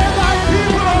 spare thy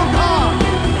people, O God.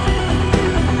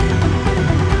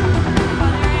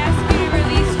 Father, I ask you to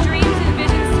release dreams and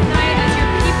visions tonight as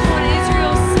your people in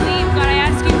Israel sleep. God, I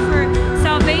ask you for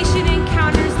salvation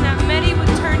encounters and that many would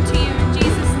turn to you in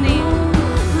Jesus' name.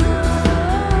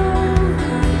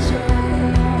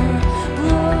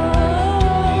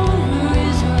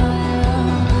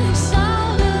 Israel.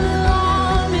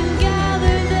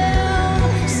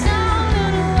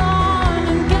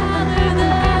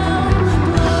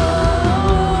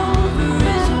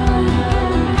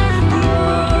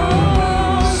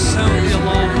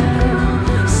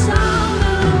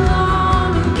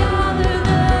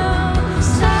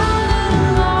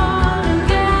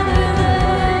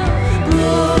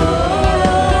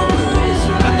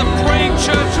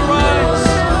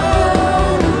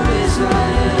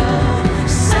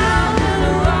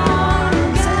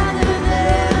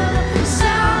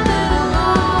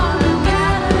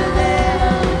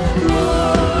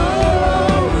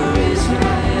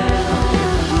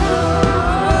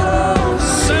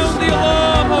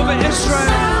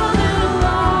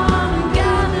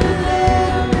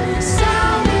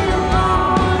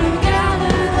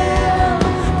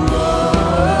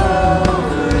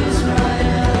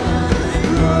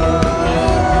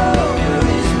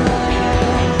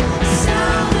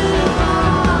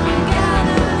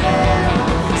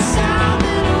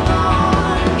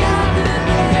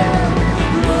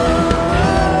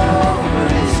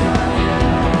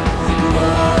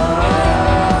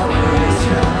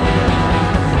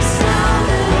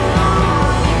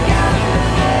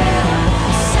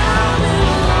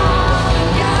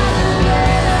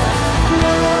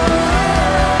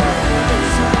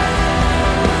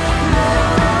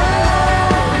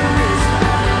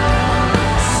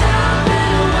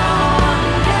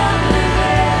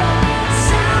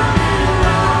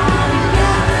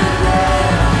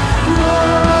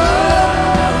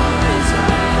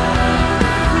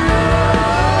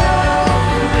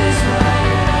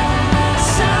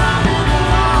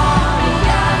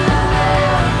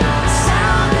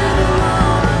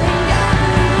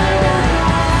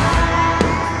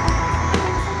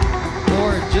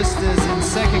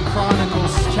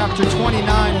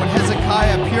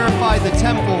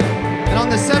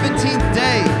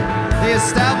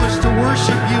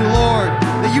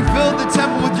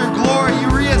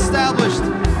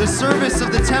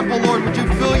 temple, Lord, would you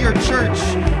fill your church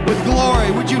with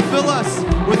glory? Would you fill us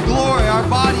with glory, our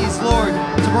bodies, Lord,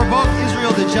 to provoke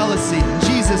Israel to jealousy? In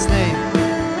Jesus' name.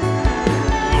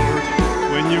 Lord,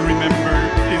 when you remember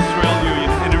Israel, your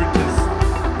inheritance,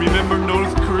 remember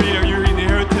North Korea, your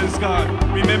inheritance, God.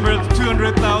 Remember the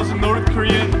 200,000 North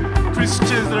Korean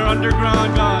Christians that are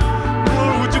underground, God.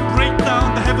 Lord, would you break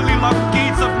down the heavily locked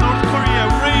gates of North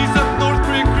Korea? Raise up North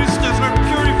Korean Christians who are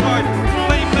purified,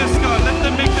 blameless, God. Let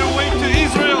them make their way to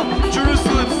Israel,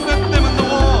 Jerusalem. Set them on the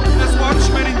wall as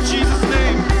watchmen in Jesus'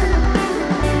 name.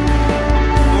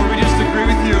 Lord, we just agree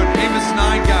with you in Amos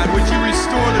 9, God. Would you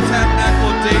restore the tabernacle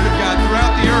of David, God,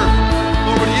 throughout the earth?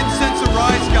 Lord, would the incense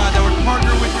arise, God, that would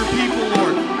partner with your people,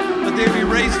 Lord. That they would be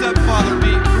raised up, Father.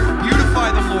 Beautify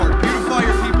them, Lord. Beautify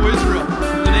your people, Israel.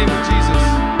 In the name of Jesus.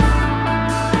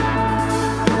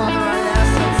 Father, I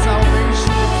ask that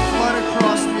salvation would flood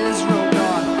across Israel,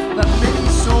 God, that many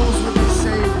souls would be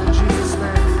saved in Jesus'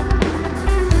 name.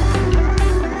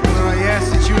 Father, I ask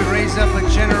that you would raise up a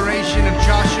generation of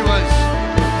Joshuas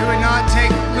who would not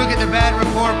look at the bad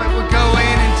report, but would go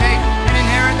in and take and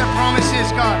inherit the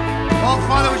promises, God. Oh,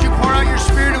 Father, would you pour out your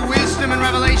spirit of wisdom and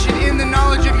revelation in the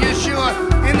knowledge of Yeshua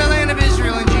in the land of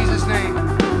Israel in Jesus' name.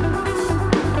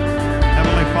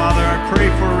 Heavenly Father, I pray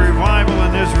for a revival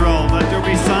in Israel, that there will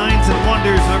be signs and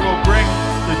wonders that will bring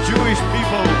the Jewish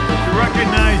people to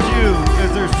recognize you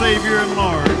as their Savior and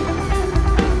Lord.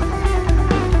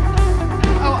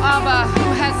 O Abba, who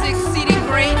has exceeding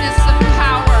greatness of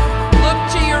power, look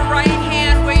to your right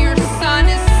hand where your Son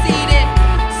is seated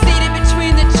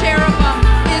between the cherubim.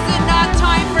 Is it not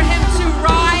time for him to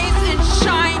rise and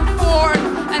shine forth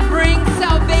and bring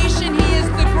salvation? He is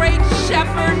the great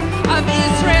shepherd of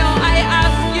Israel.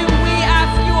 We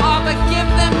ask you, Abba, give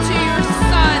them to your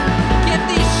Son. Give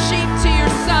these sheep to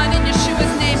your Son in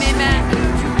Yeshua's name, amen.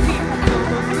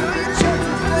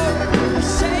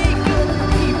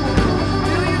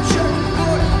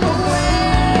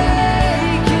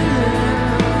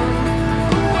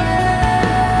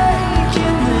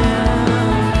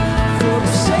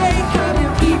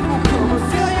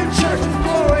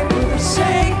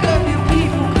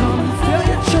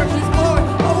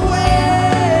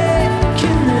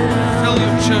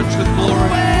 Church with glory.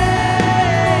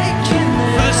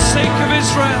 For the sake of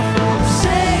Israel.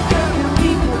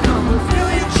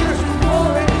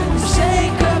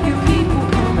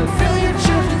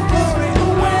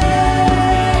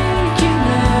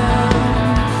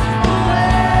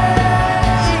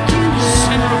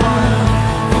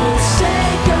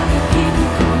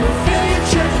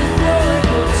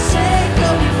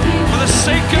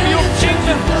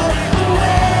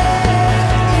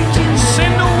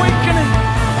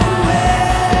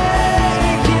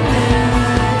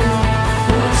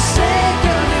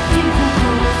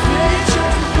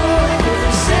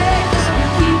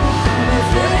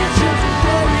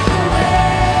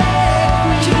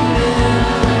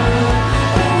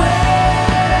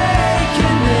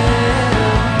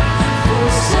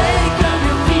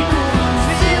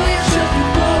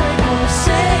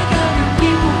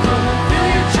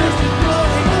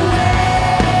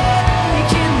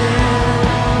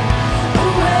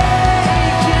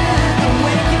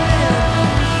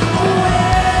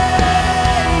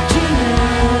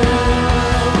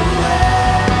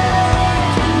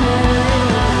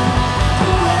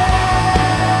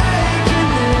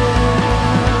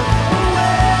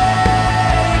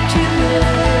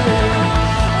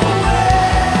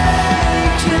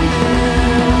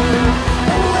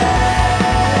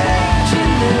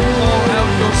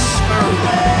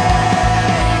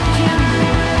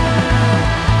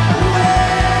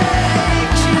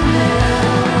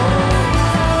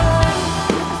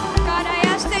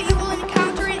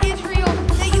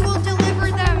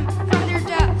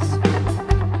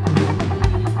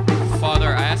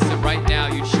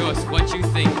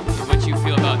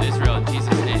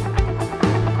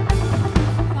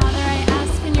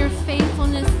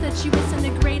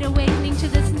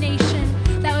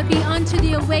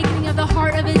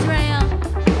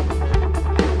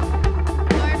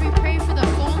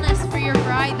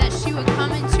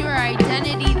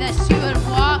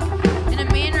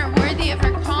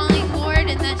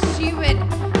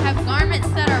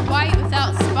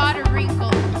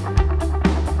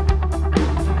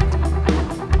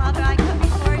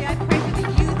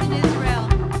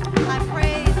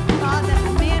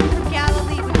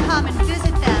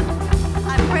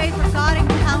 God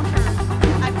encounters.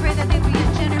 I pray that there be a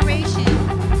generation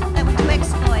that would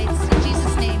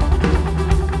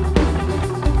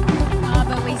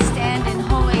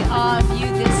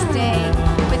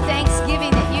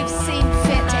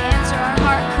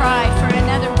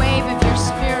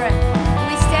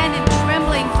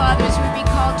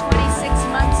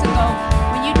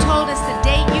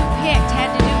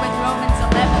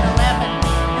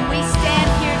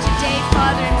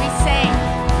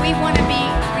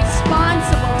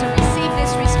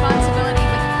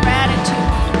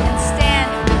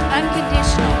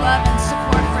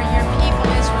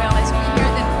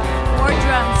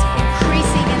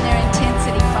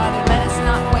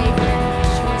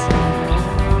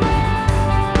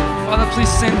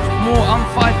actually send more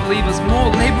unfired believers, more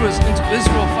laborers into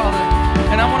Israel, Father.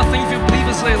 And I want to thank you for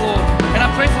believers there, Lord. And I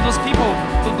pray for those people,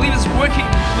 for believers working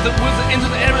into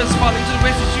the areas, Father, into the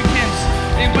refugee camps,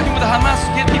 and working with the Hamas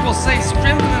to get people safe.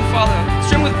 Strengthen them, Father.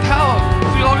 Strengthen with power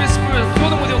through your Holy Spirit. Fill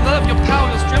them with your love, your power,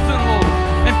 your strength, Lord.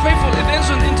 And pray for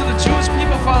evangelism into the Jewish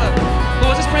people, Father.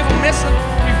 Lord, just pray for massive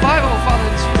revival, Father,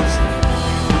 in Jesus' name.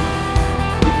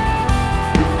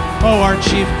 Oh, our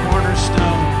chief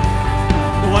cornerstone,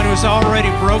 the one who's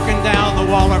already broken down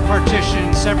the wall of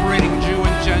partition separating Jew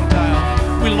and Gentile.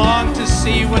 We long to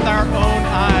see with our own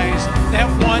eyes that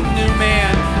one new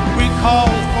man. We call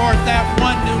forth that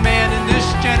one new man in this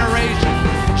generation,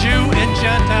 Jew and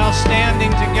Gentile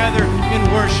standing together in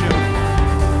worship.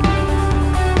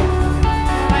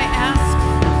 I ask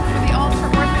for the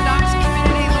ultra-Orthodox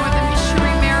community, Lord, the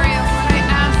Mishuri Maria, Lord, I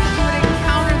ask that you would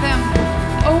encounter them,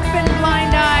 open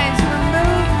blind eyes,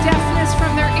 remove deafness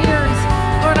from their ears.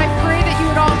 Lord, I pray that you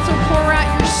would also pour out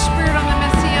your Spirit on the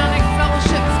Messianic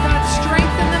fellowships. God,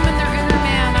 strengthen them in their inner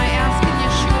man. I ask in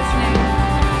Yeshua's name.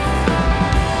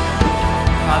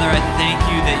 Father, I thank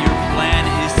you that your plan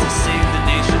is to save the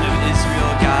nation of Israel,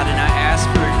 God, and I ask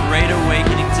for a great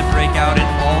awakening to break out in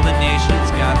all the nations,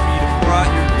 God, for you to pour out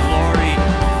your glory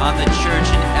on the church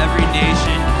in every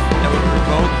nation that would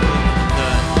provoke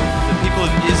the people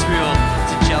of Israel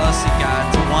to jealousy, God,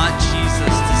 to want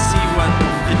Jesus, to see what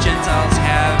the Gentiles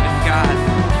have in God.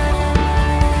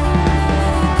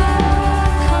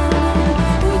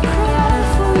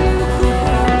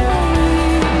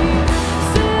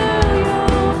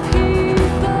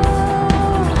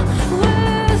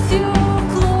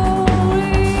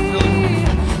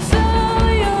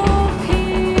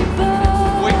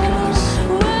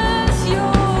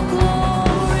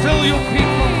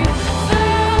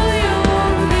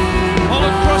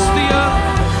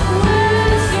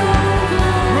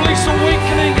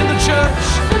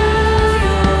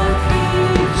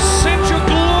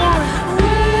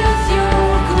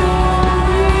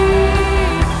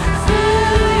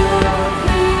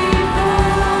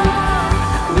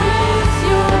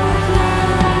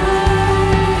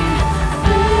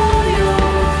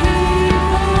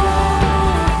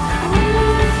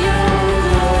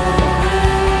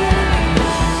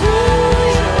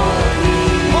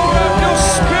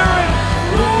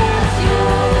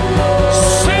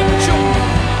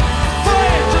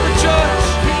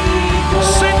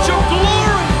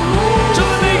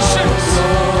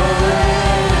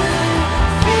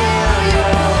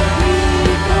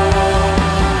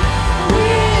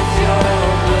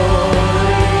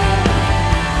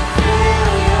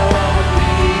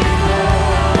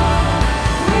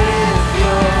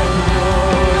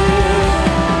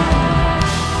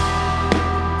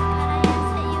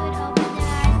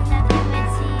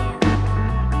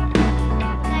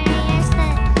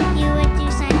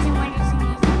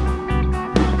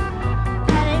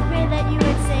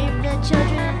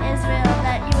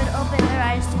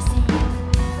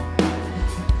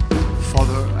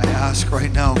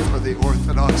 right now for the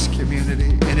Orthodox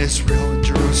community in Israel and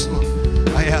Jerusalem.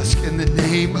 I ask in the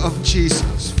name of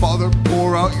Jesus, Father,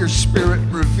 pour out your Spirit,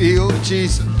 reveal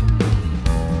Jesus.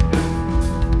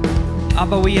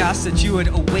 Abba, we ask that you would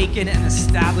awaken and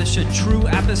establish a true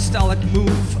apostolic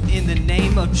move in the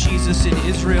name of Jesus in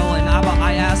Israel. And Abba,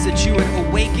 I ask that you would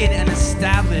awaken and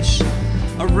establish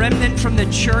a remnant from the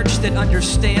church that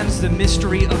understands the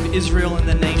mystery of Israel and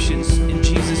the nations. In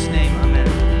Jesus' name, amen.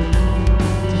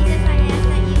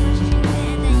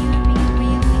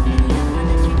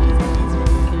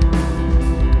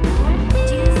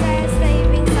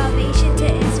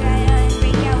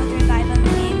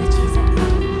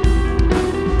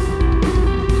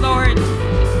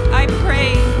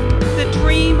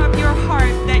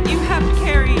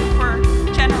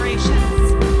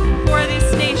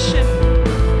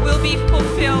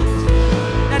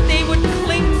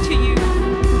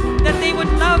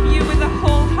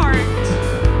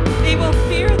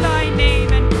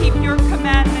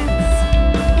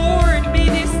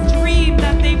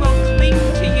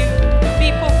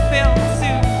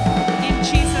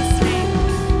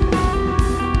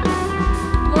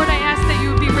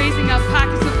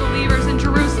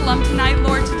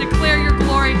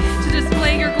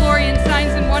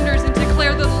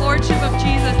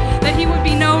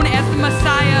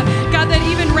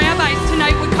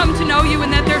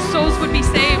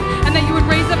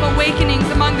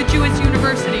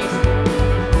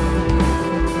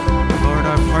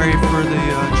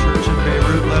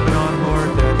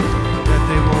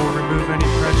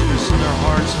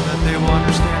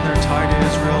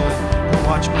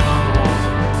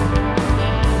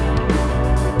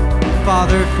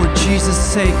 For Jesus'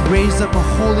 sake, raise up a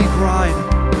holy bride.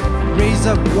 Raise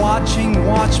up watching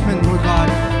watchmen, Lord God.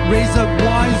 Raise up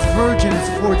wise virgins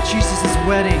for Jesus'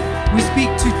 wedding. We speak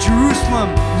to Jerusalem.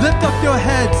 Lift up your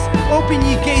heads. Open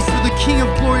ye gates for the King of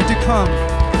glory to come.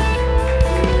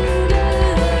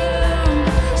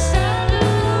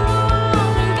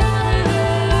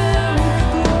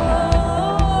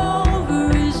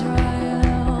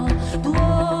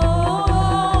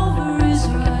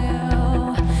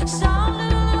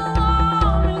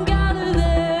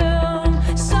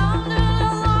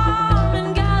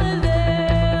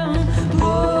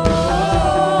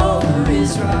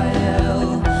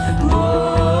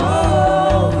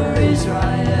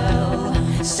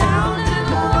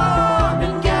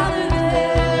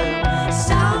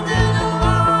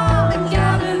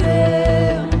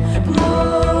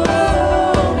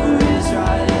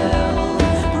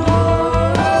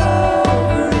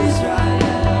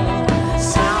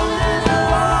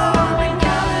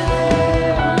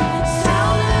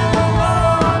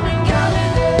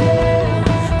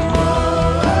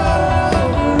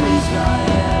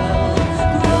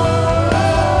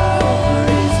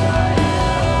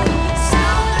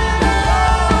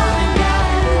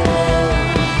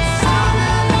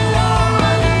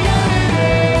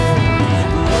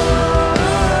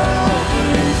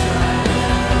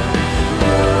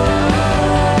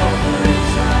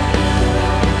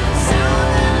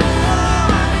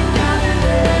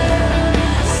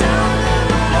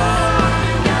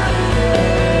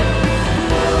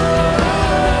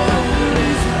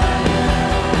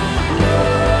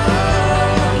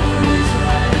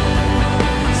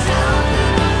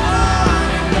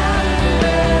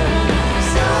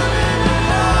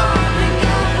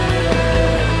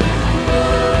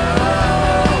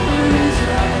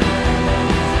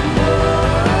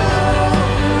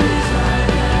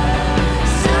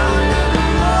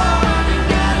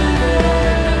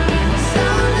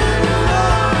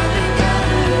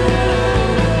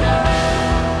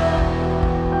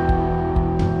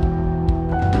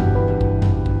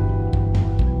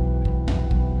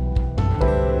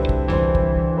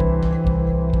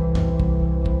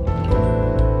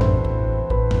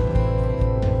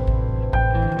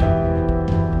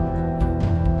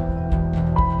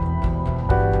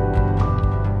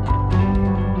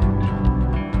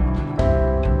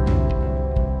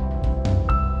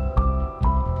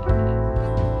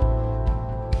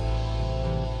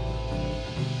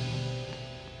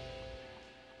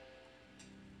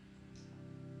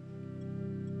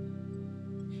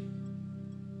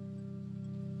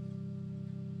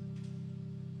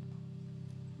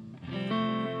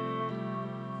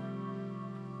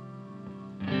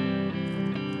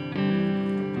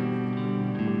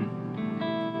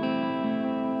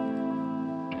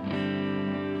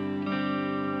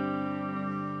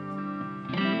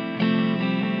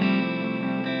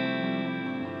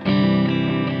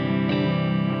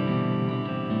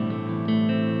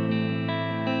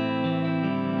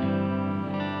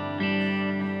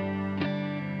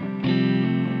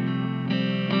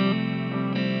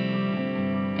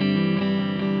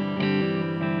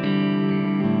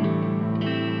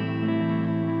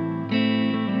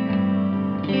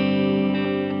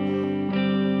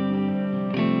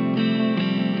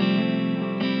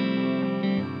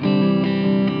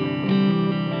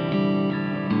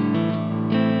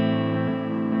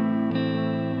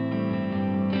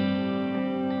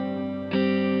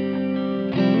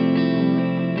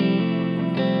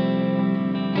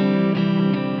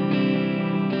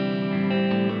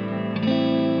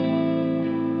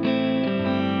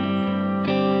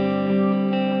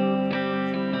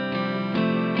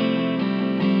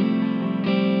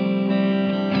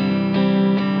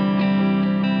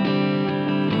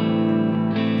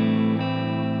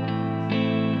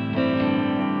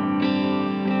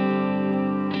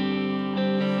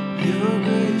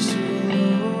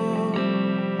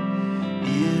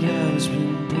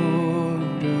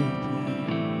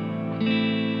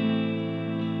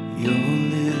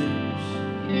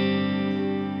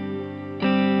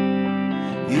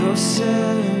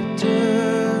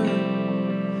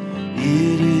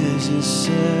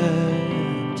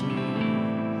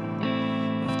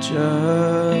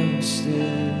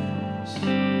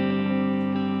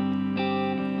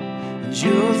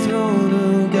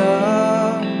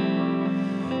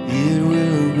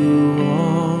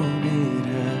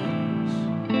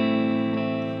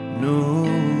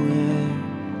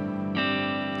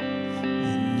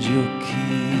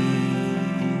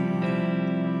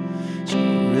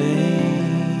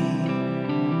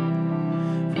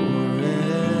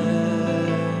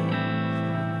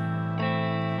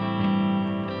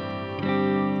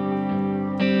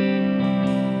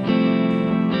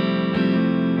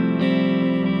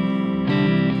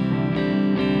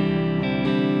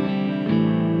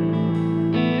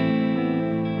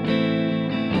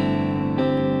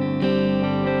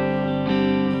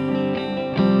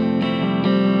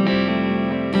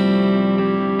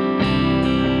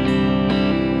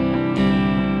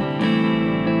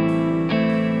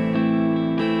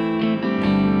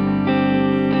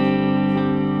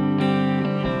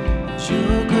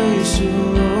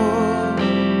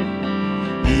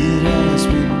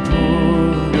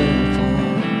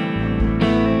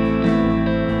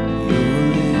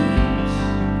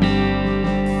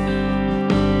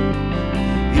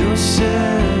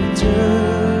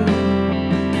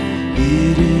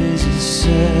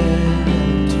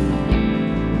 scepter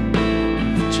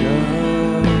of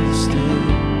justice.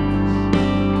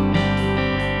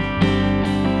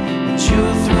 At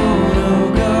your throne,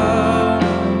 oh God,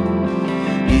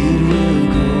 it will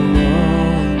go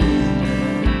on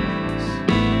endless,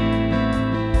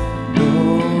 no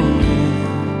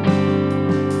end.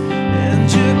 And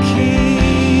your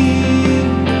kingdom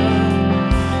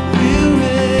will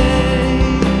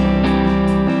reign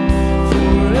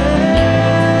forever.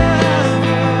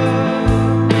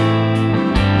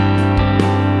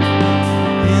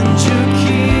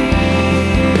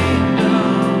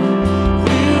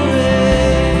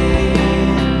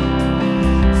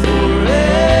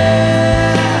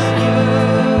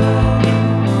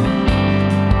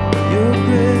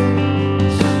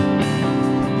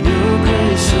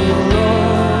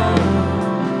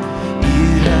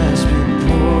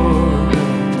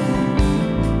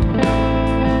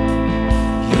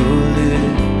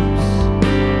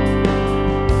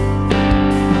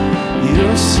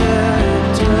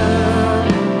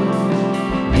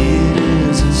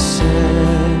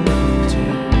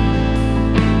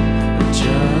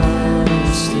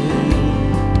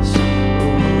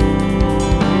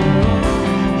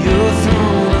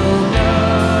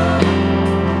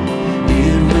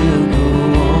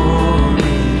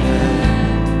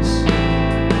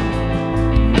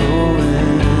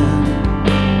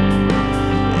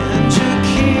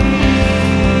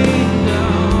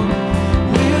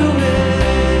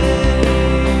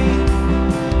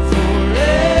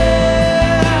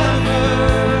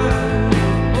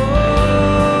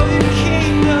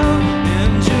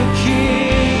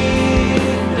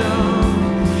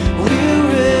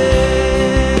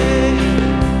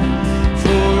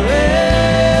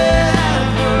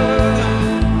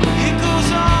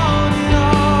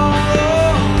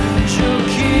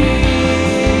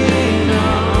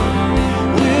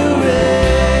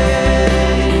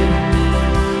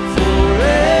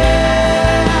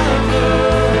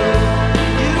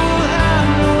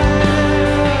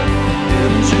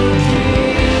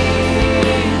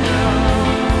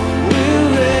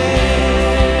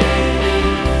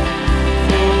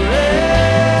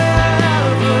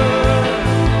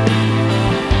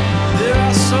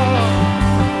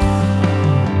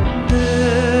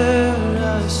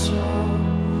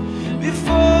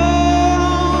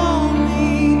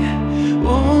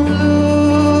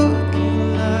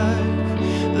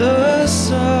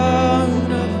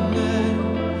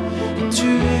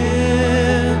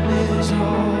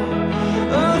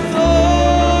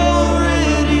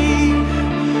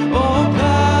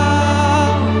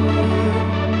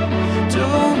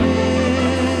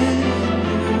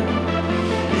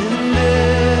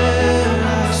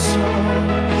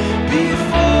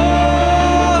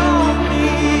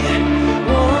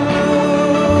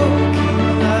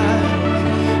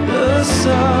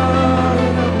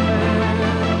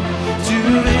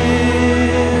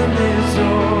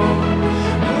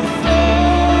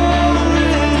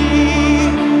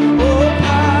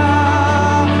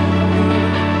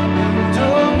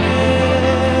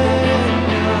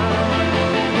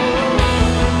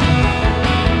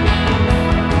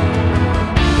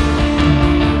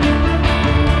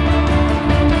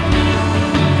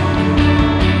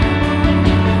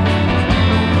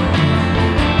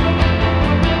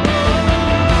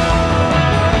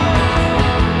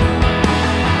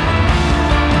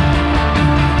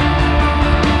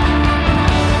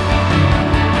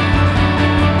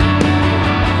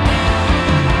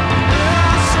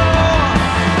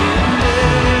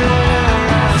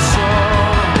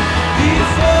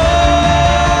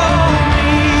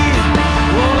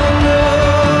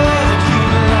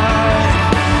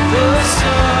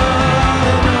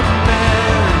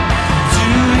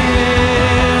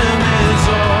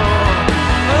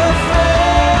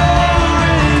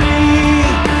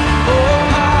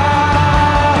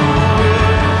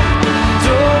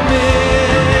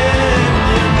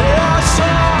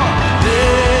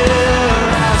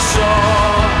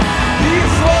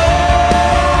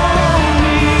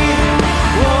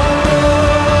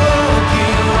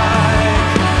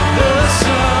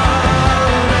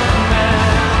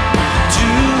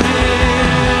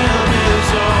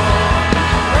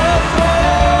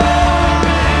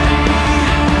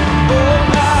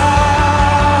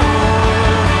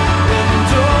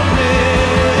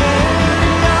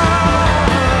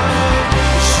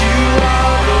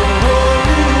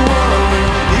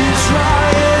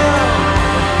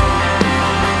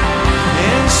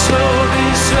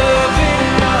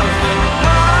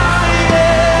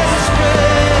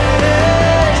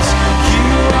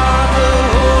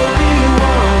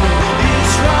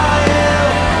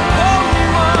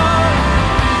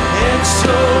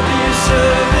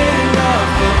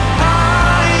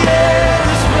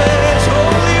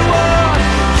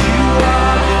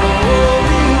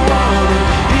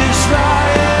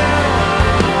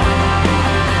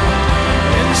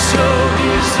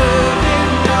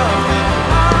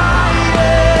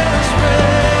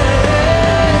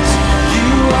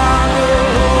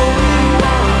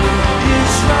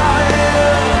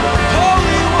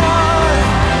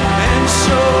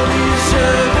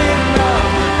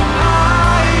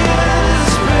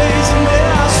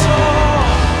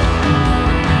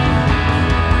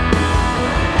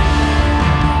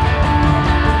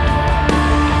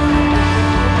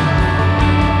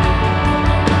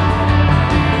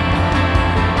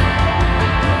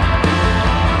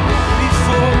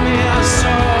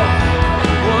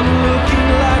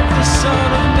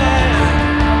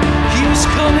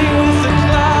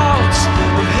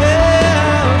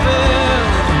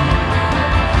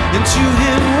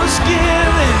 was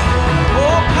given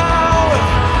all power,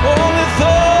 all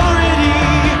authority,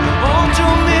 all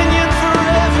dominion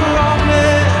forever.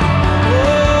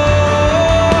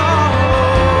 Amen.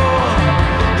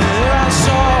 There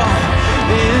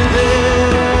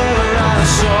I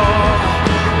saw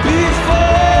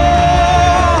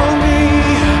before me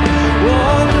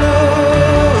one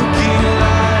looking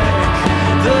like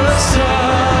the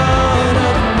Son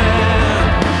of Man.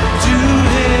 To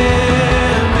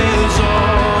him is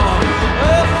all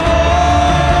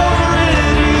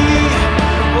authority.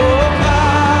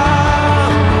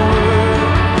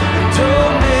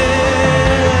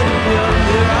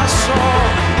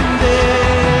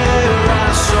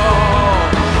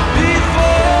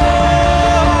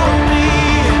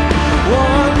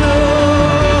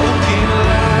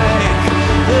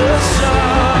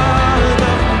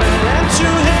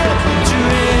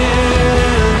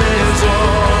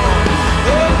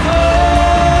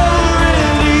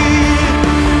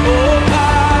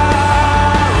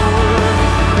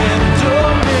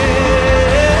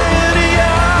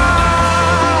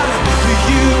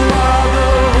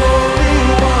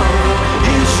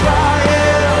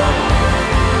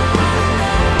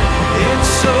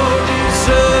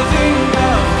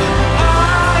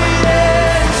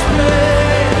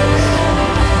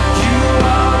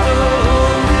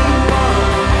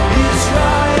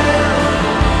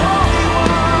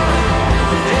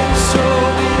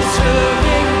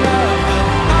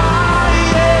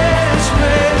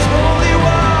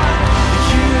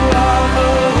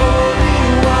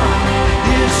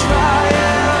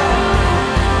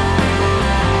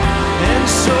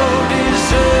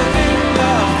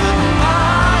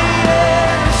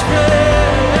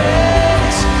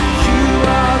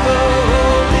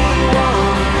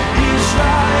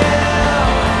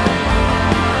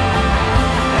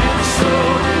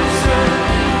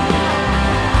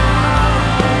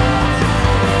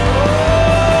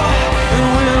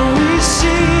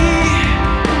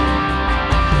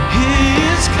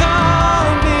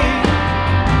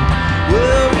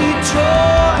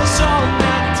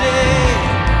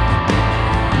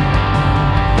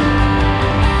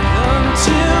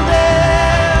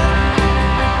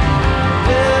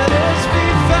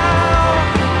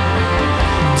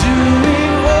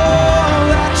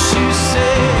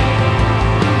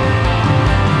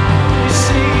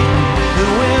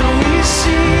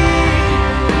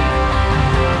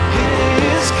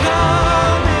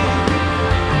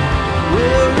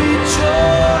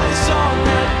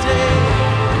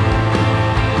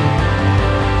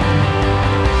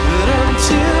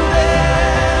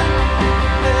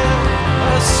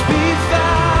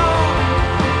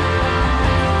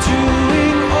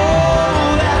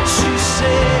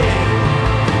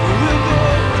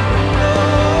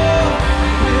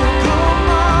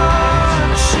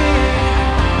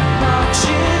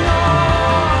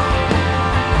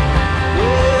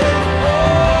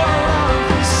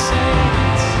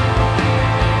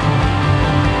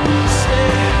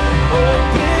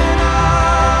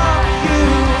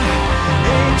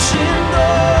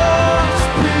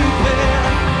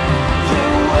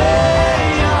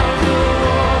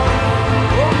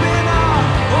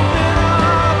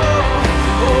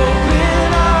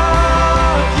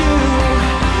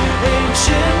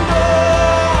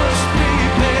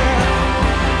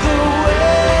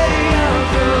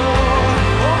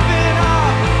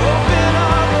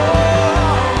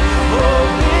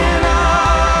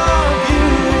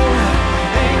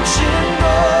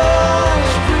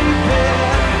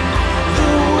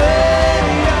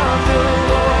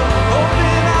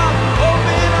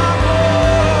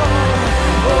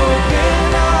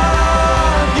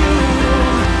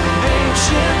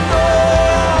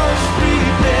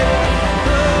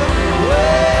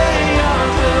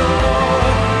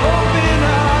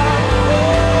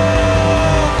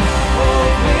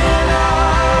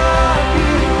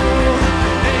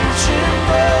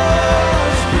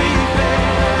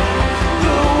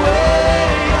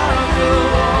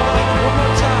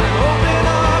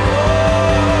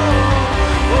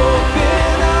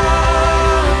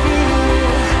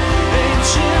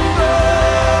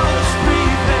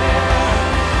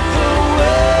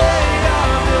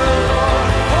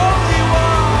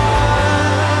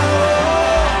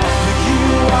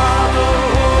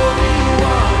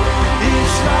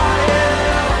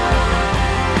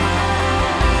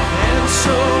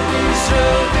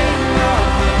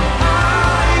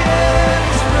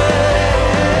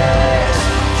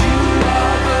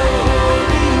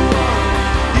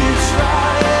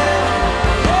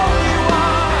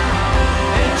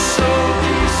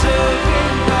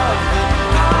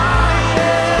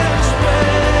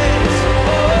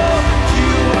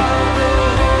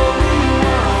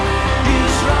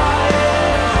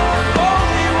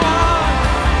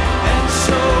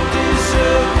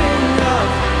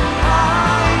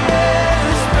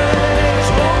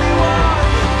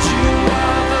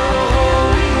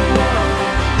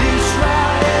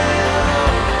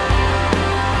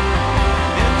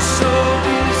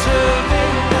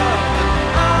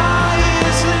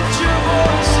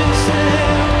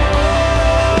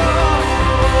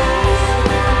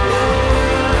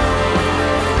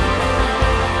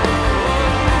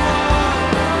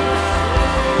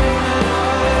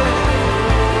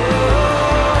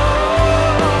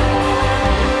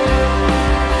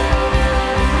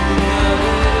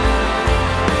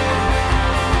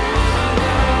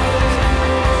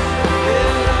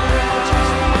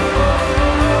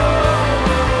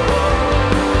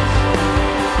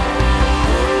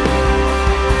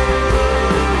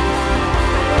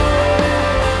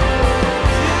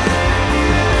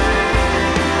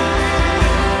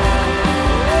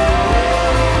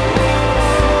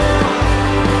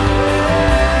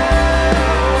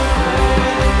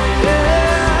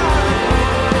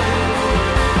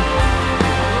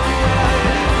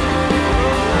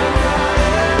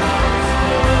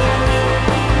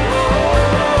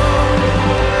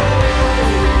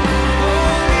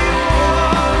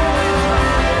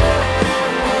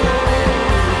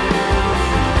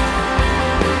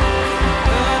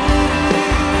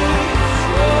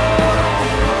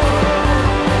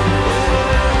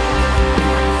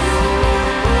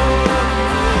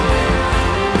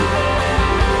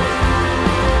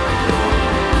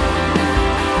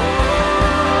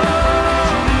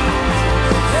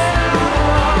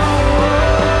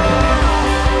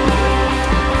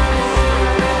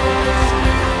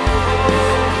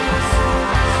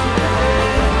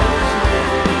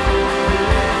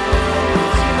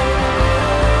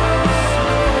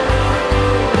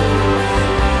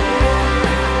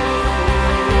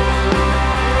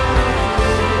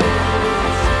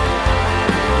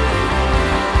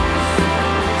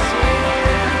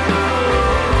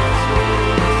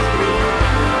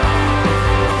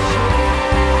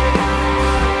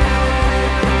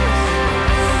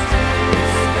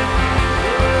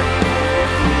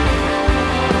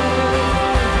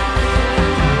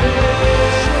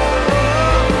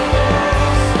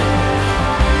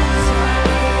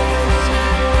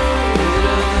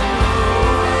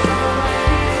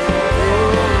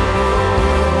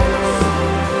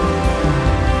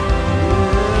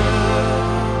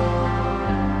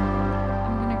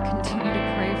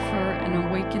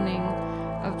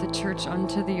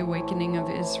 saving of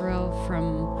Israel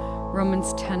from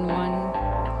Romans 10:1.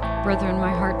 Brethren, my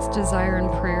heart's desire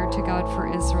and prayer to God for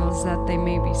Israel is that they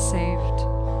may be saved.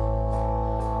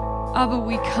 Abba,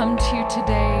 we come to you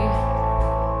today.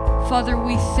 Father,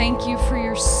 we thank you for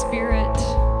your Spirit.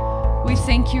 We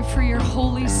thank you for your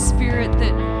Holy Spirit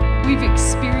that we've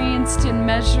experienced in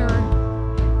measure.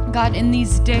 God, in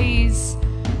these days,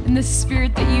 in the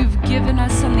Spirit that you've given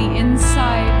us on the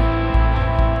inside.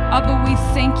 Abba, we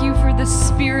thank you for the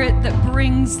Spirit that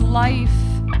brings life.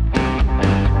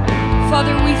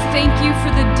 Father, we thank you for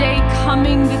the day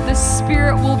coming that the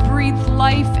Spirit will breathe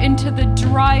life into the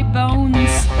dry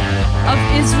bones of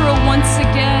Israel once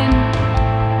again.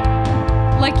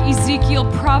 Like Ezekiel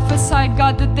prophesied,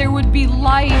 God, that there would be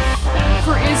life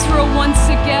for Israel once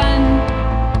again.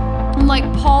 And like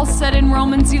Paul said in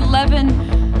Romans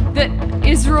 11, that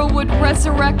Israel would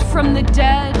resurrect from the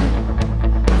dead.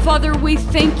 Father, we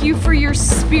thank you for your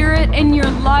Spirit and your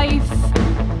life.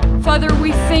 Father,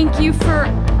 we thank you for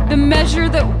the measure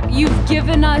that you've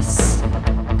given us.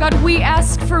 God, we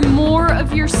ask for more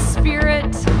of your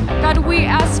Spirit. God, we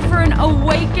ask for an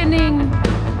awakening.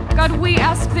 God, we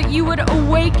ask that you would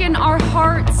awaken our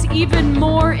hearts even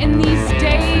more in these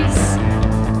days.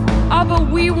 Abba,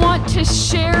 we want to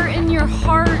share in your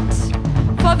heart.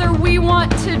 Father, we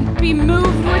want to be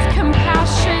moved with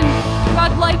compassion.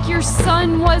 God, like your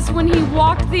Son was when he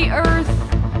walked the earth.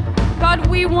 God,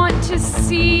 we want to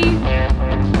see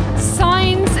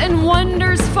signs and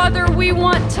wonders. Father, we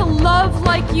want to love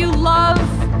like you love.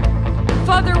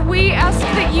 Father, we ask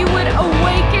that you would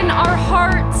awaken our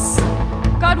hearts,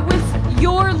 God, with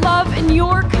your love and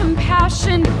your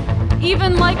compassion,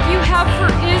 even like you have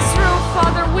for Israel.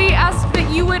 Father, we ask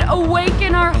that you would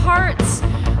awaken our hearts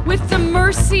with the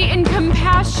mercy and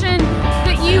compassion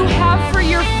that you have for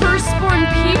your firstborn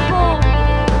people.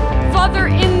 Father,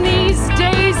 in these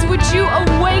days, would you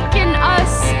awaken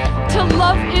us to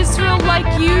love Israel like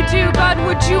you do? God,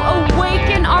 would you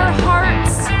awaken our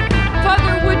hearts?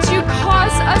 Father, would you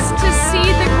cause us to see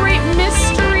the great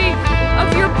mystery of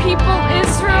your people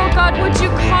Israel? God, would you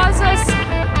cause us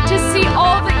to see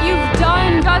all that you've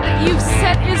done? God, that you've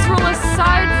set Israel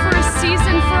aside for a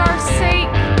season for our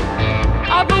sake.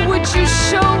 Abba, would you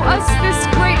show us this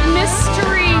great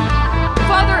mystery,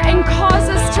 Father, and cause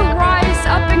us to rise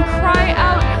up and cry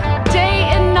out day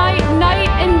and night, night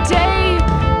and day,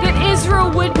 that Israel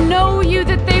would know you,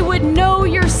 that they would know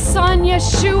your Son,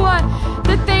 Yeshua,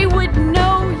 that they would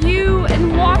know you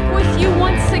and walk with you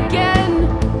once again.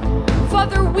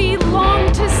 Father, we long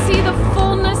to see the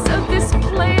fullness of this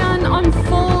plan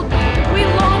unfold. We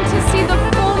long to see the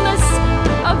fullness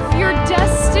of your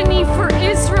destiny for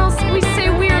Israel. We say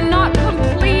we are not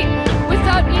complete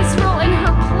without Israel in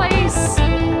her place.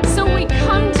 So we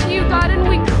come to you, God, and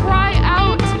we cry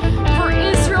out for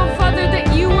Israel, Father,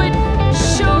 that you would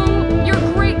show your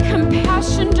great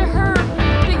compassion to her,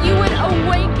 that you would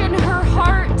awaken her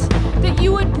heart, that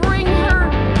you would bring her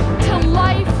to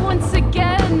life once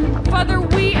again. Father,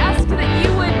 we ask that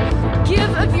you would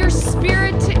give of your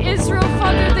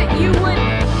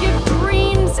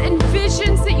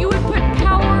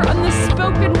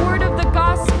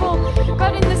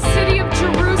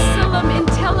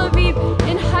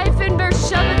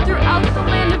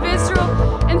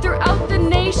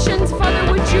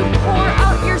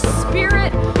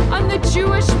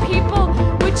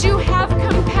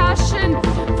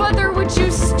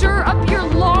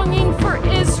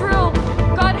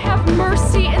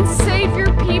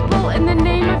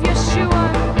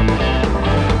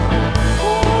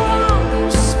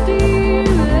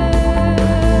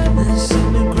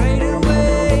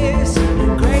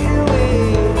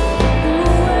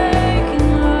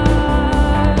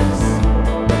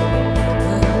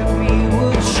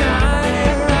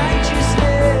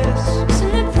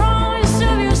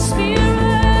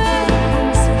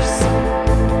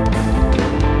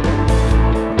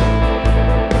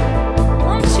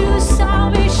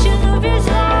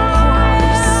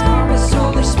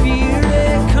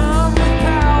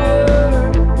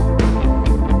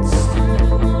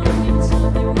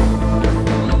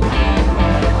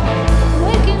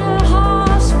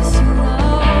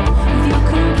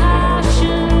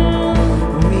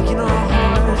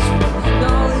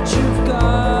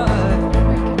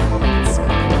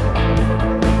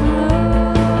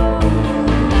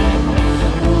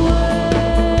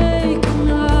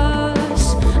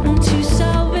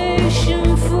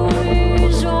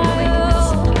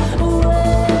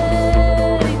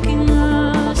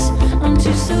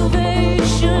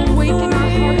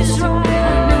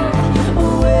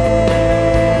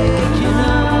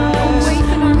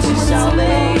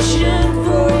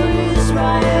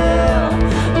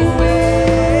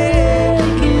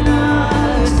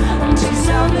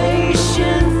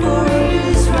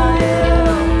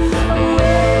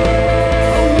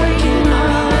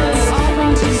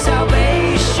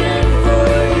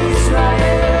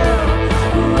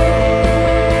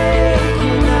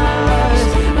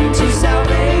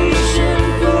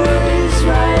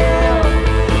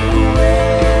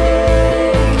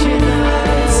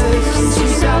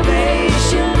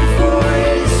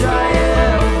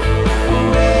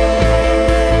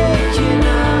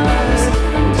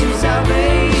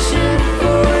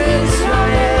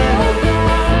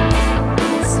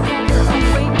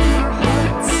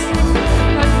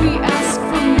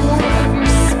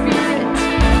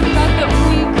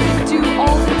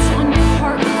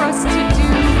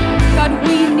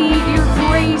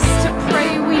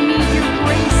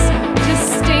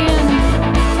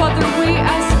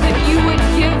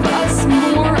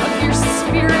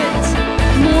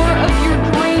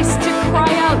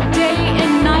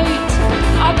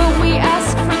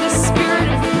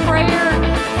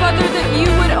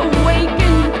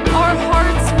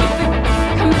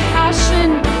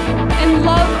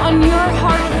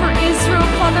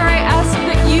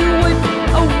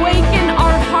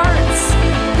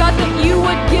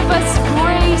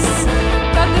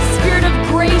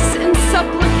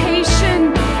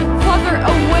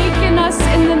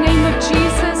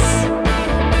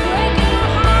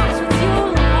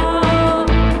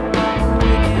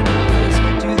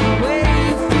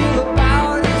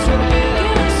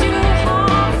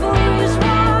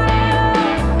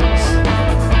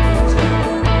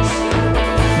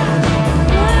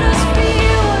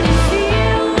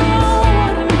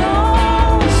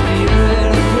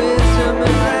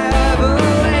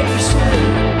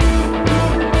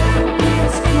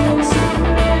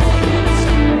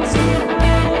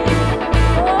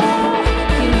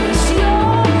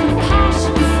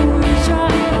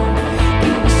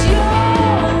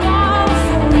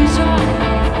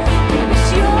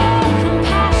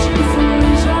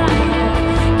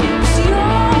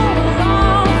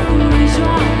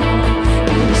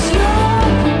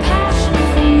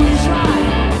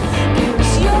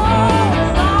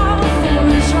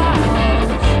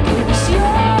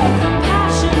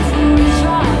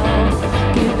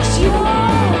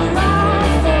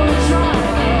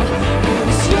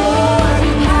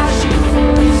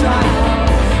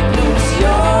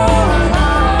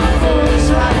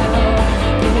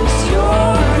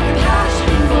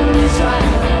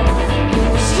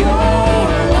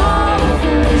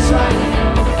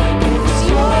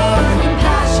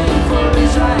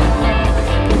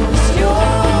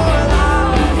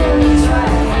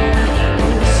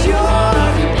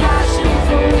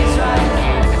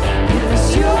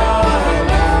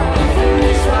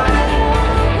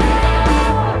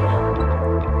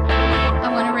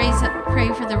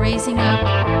up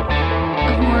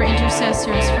of more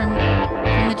intercessors from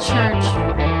the church.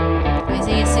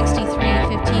 Isaiah 63,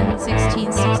 15,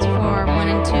 16, 64, 1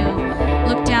 and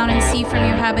 2. Look down and see from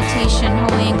your habitation,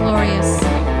 holy and glorious.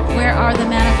 Where are the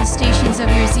manifestations of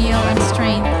your zeal and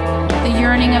strength, the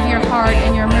yearning of your heart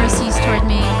and your mercies toward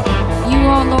me? You,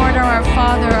 O Lord, are our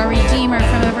Father, our Redeemer,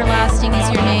 from everlasting is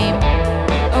your name.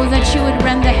 Oh, that you would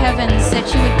rend the heavens, that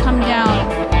you would come down.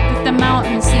 With the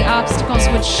mountains, the obstacles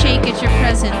would shake at your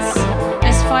presence.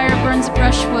 As fire burns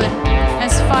brushwood,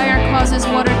 as fire causes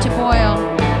water to boil,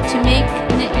 to make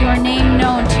your name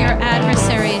known to your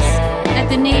adversaries, that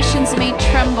the nations may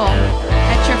tremble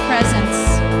at your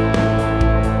presence.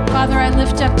 Father, I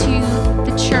lift up to you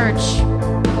the church,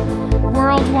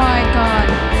 worldwide, God,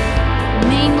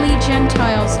 mainly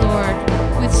Gentiles, Lord,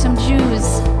 with some Jews,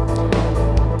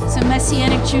 some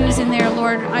Messianic Jews in there,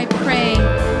 Lord. I pray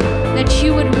that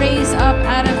you would raise up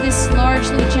out of this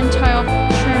largely Gentile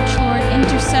church, Lord,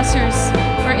 intercessors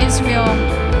for Israel,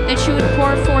 that you would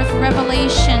pour forth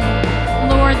revelation,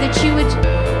 Lord, that you would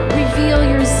reveal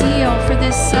your zeal for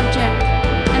this subject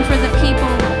and for the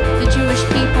people, the Jewish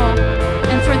people,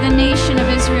 and for the nation of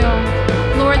Israel.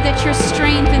 Lord, that your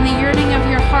strength and the yearning of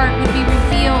your heart would be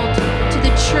revealed to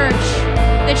the church,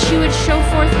 that you would show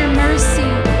forth your mercy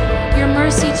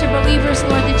to believers,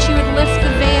 Lord, that you would lift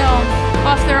the veil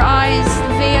off their eyes,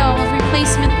 the veil of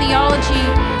replacement theology,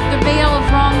 the veil of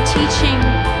wrong teaching,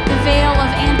 the veil of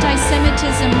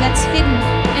anti-Semitism that's hidden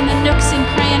in the nooks and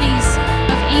crannies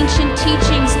of ancient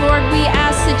teachings. Lord, we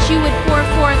ask that you would pour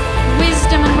forth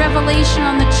wisdom and revelation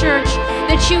on the church,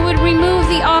 that you would remove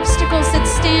the obstacles that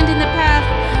stand in the path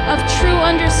of true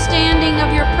understanding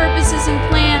of your purposes and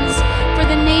plans for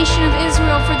the nation of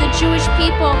Israel, for the Jewish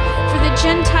people, for the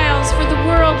Gentiles, for the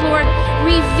world, Lord.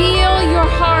 Reveal your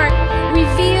heart,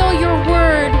 reveal your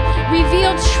word,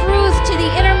 reveal truth to the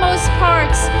innermost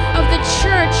parts of the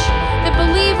church, the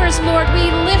believers, Lord. We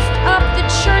lift up the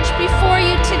church before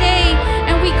you today,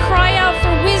 and we cry out for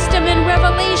wisdom and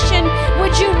revelation.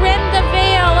 Would you rend the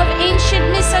veil of ancient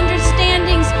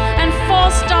misunderstandings and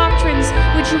false doctrines?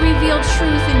 Would you reveal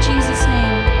truth in Jesus'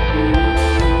 name?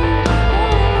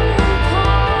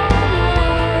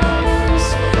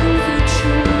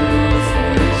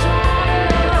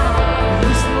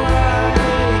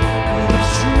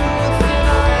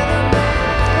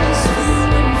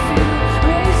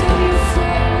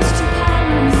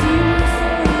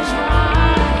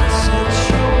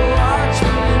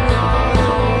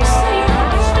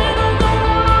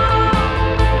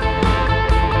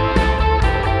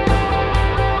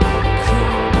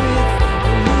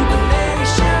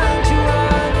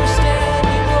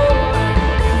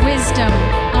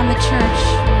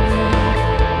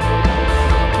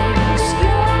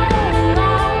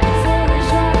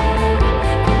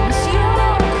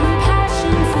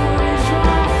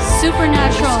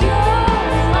 Supernatural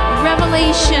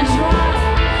revelation.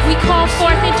 We call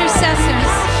forth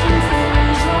intercessors.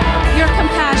 Your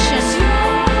compassion.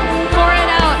 Pour it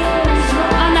out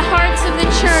on the hearts of the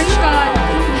church, God.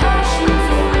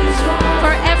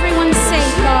 For everyone's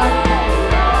sake, God.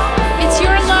 It's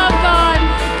your love, God.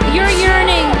 Your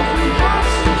yearning.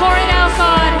 Pour it out,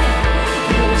 God.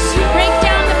 Break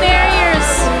down the barriers.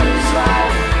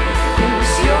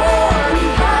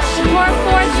 Pour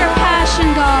forth your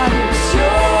passion, God.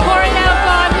 Pour it out,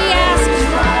 God. We ask.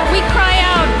 We cry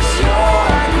out.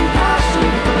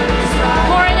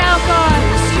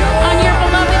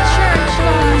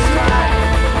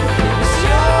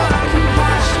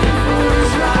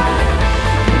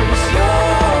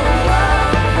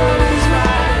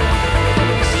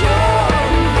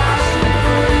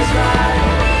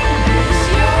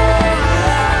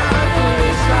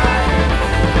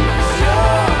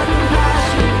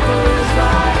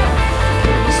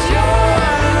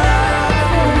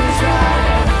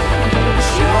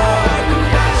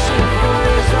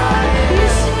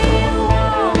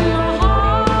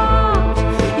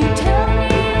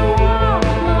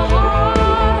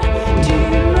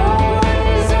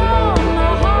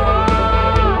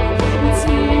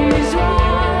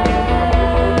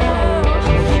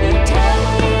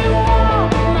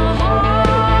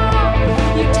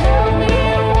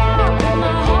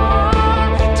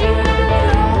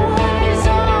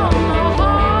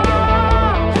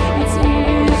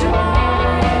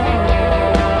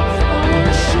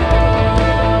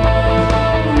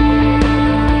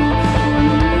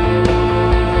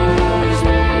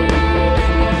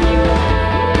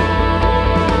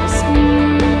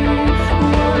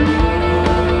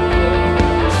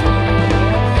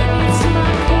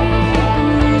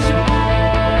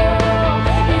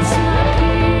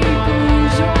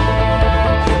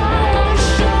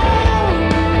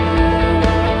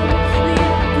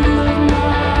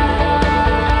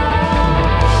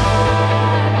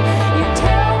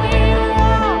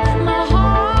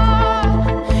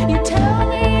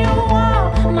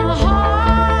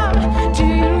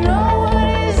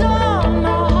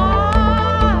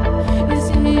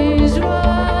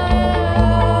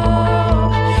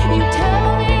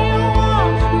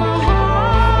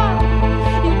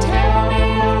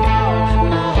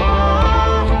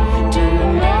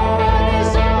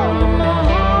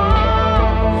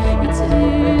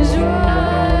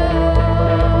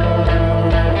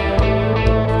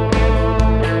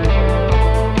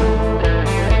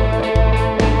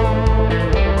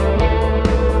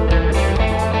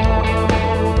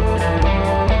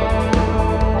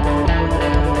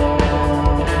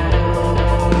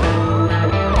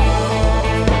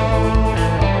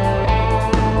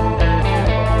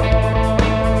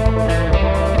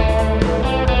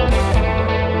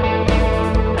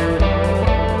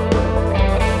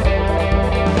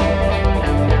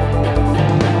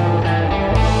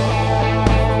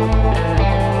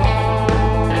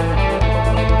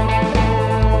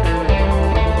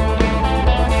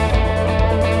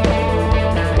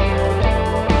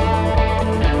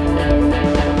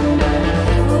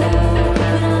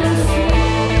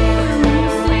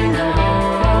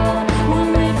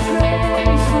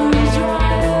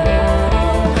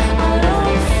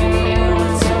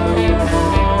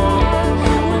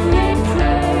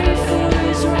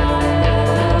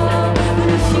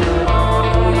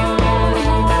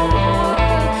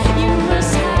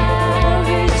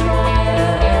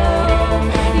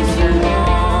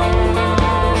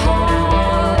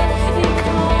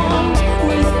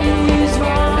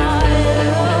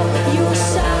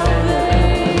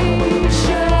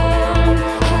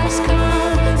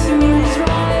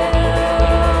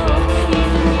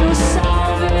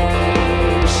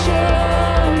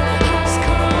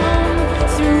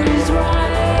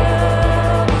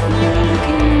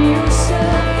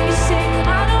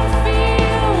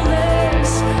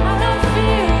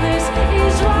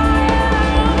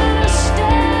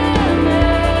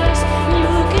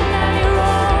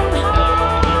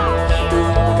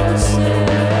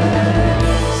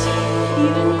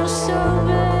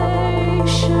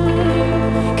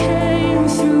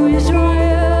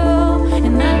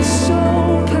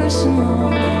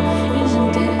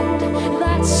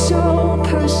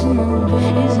 personal,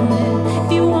 isn't it?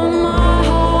 If you want my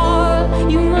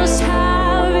heart, you must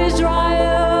have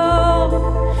Israel.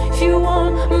 If you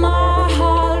want my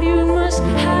heart, you must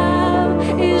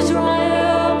have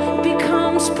Israel. It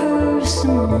becomes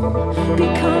personal,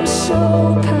 becomes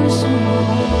so personal.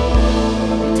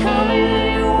 Tell me that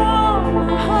you want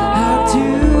my heart. I do.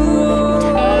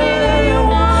 Tell me that you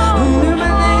want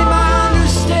illuminate my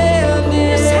understanding. You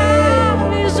must have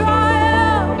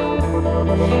Israel.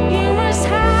 You must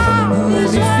have Israel. Let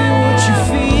me feel what you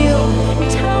feel.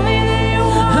 Tell me that you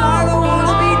want. I don't want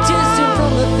to be distant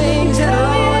from the things that are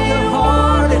on your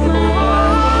heart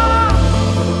anymore.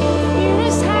 You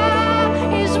must have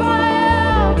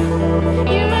Israel.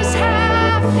 You must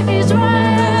have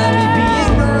Israel. Don't let me be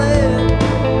ignorant.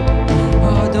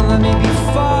 Oh, don't let me be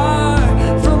far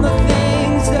from the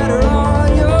things that are on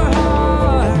your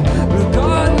heart.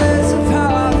 Regardless of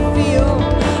how I feel,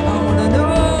 I wanna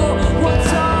know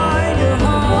what's on your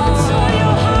heart. What's on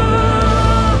your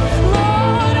heart?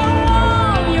 Lord, I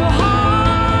want your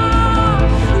heart.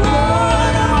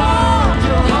 Lord, I want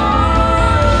your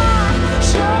heart.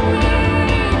 Show me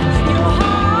your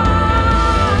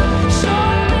heart. Show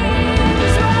me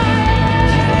Israel.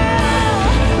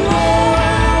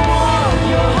 Lord, I want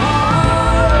your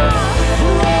heart.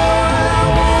 Lord, I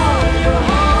want your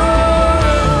heart.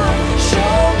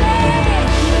 Show me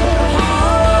your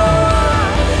heart.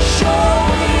 Show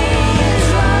me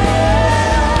Israel.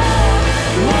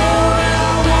 Lord,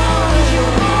 I want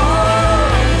your heart.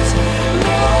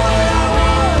 Lord, I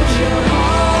want your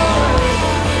heart.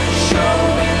 Show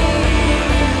me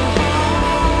your heart.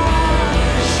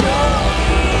 Show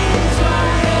me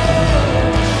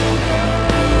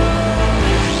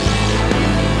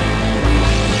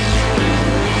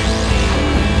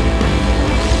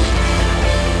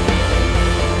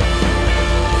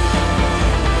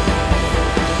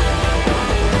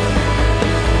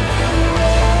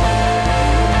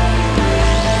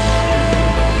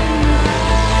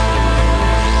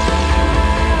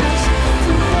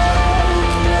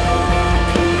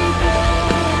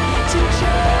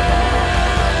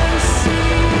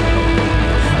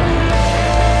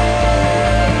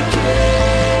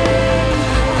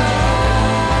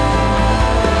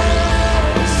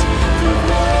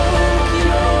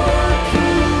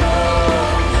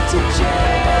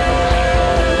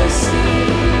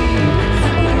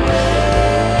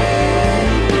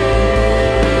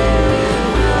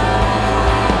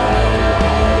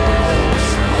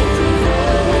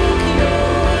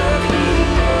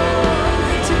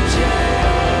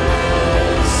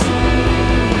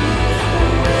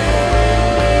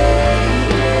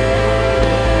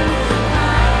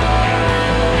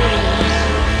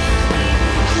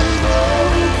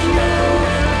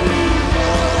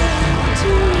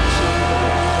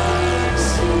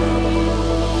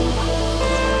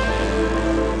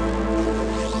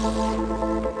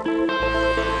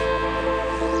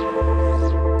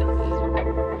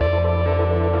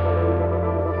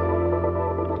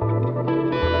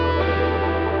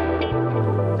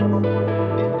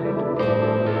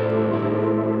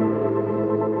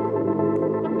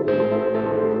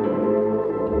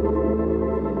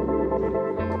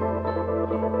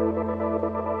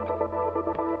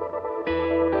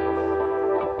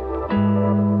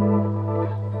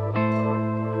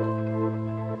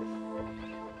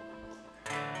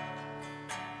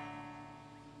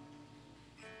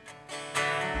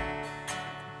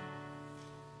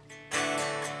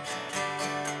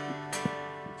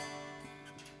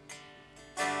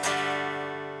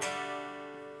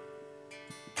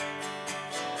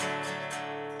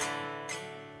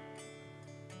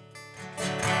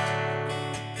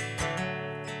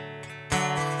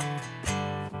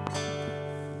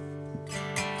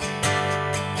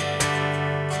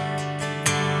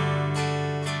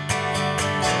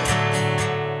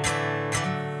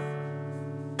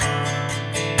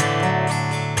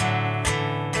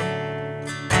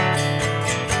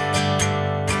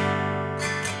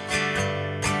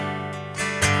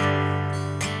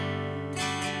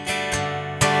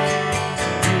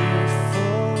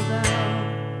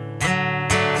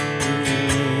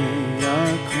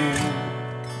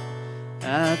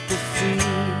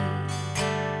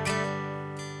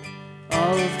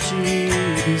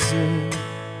Israel.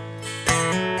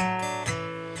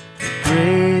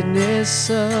 Greatness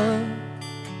of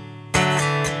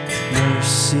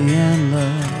mercy and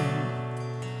love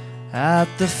at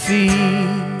the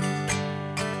feet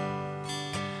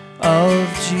of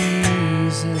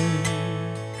Jesus.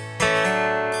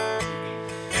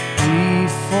 We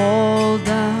fall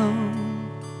down,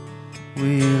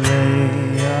 we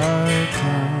lay our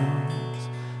crowns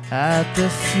at the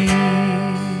feet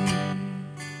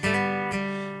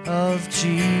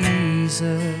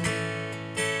Jesus,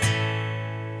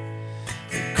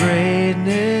 the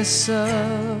greatness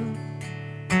of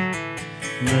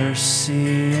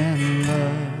mercy and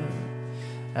love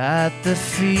at the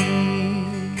feet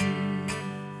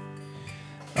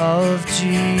of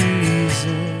Jesus,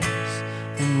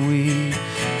 and we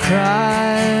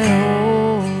cry,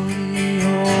 holy,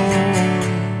 holy,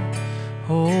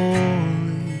 holy.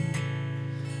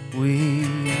 We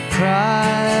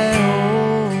cry,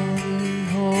 holy,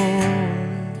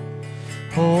 holy,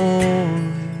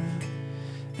 holy,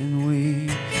 and we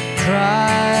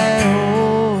cry,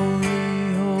 holy,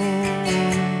 holy,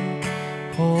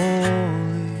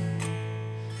 holy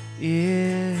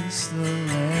is the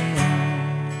Lamb.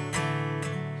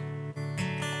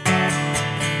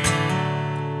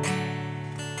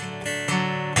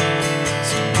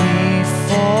 So we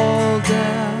fall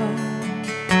down,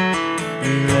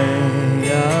 we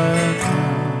lay our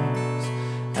crowns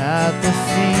at the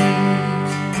feet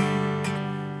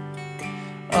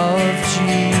of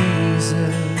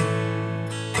Jesus.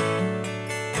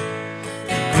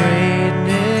 The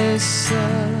greatness of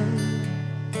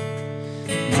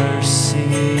mercy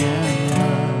and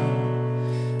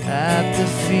love at the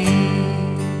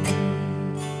feet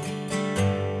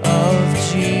of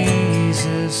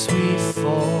Jesus we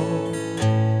fall.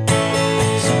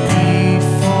 So we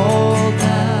fall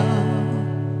down,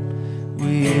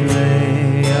 we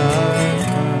lay our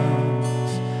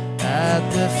crowns at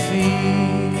the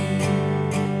feet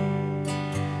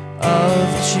of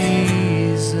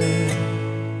Jesus.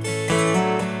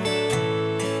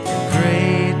 The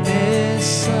greatness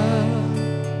of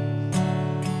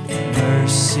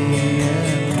mercy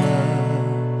and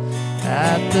love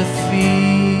at the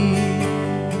feet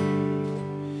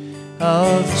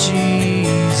of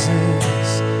Jesus,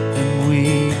 and we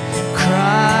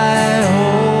cry,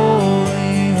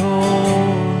 holy,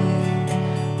 holy,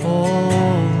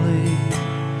 holy,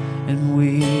 and we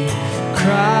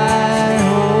cry,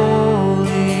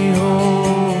 holy,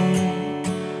 holy,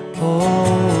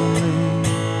 holy,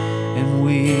 and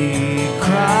we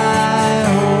cry,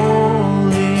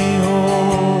 holy,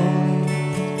 holy,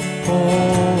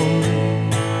 holy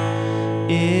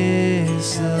is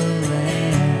the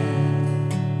Lamb.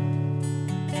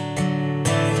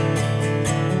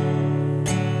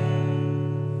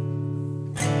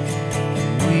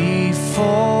 We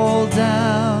fall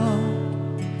down,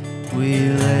 we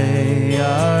lay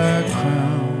our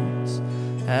crowns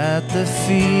at the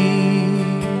feet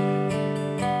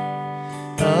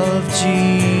of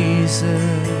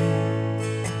Jesus.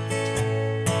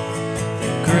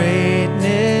 The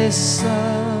greatness of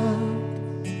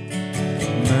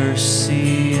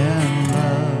mercy and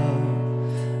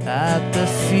love at the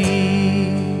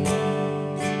feet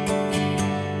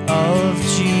of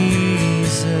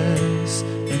Jesus,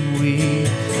 and we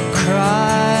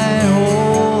cry,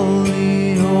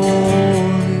 holy,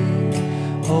 holy,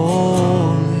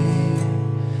 holy.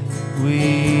 We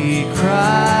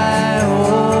cry,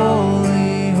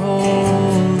 holy,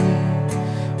 holy,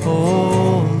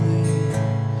 holy.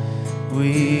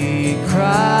 We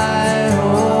cry,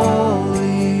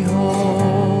 holy,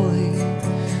 holy,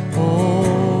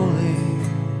 holy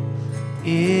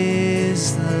is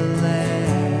the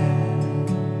Lamb.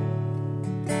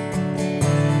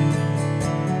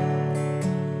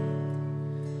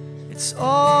 It's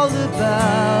all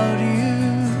about you,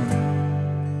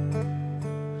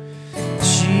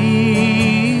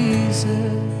 Jesus.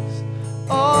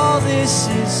 All this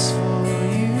is for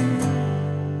you,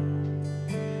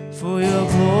 for your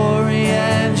glory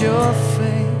and your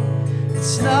fame.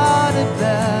 It's not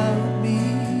about me,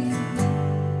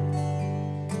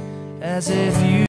 as if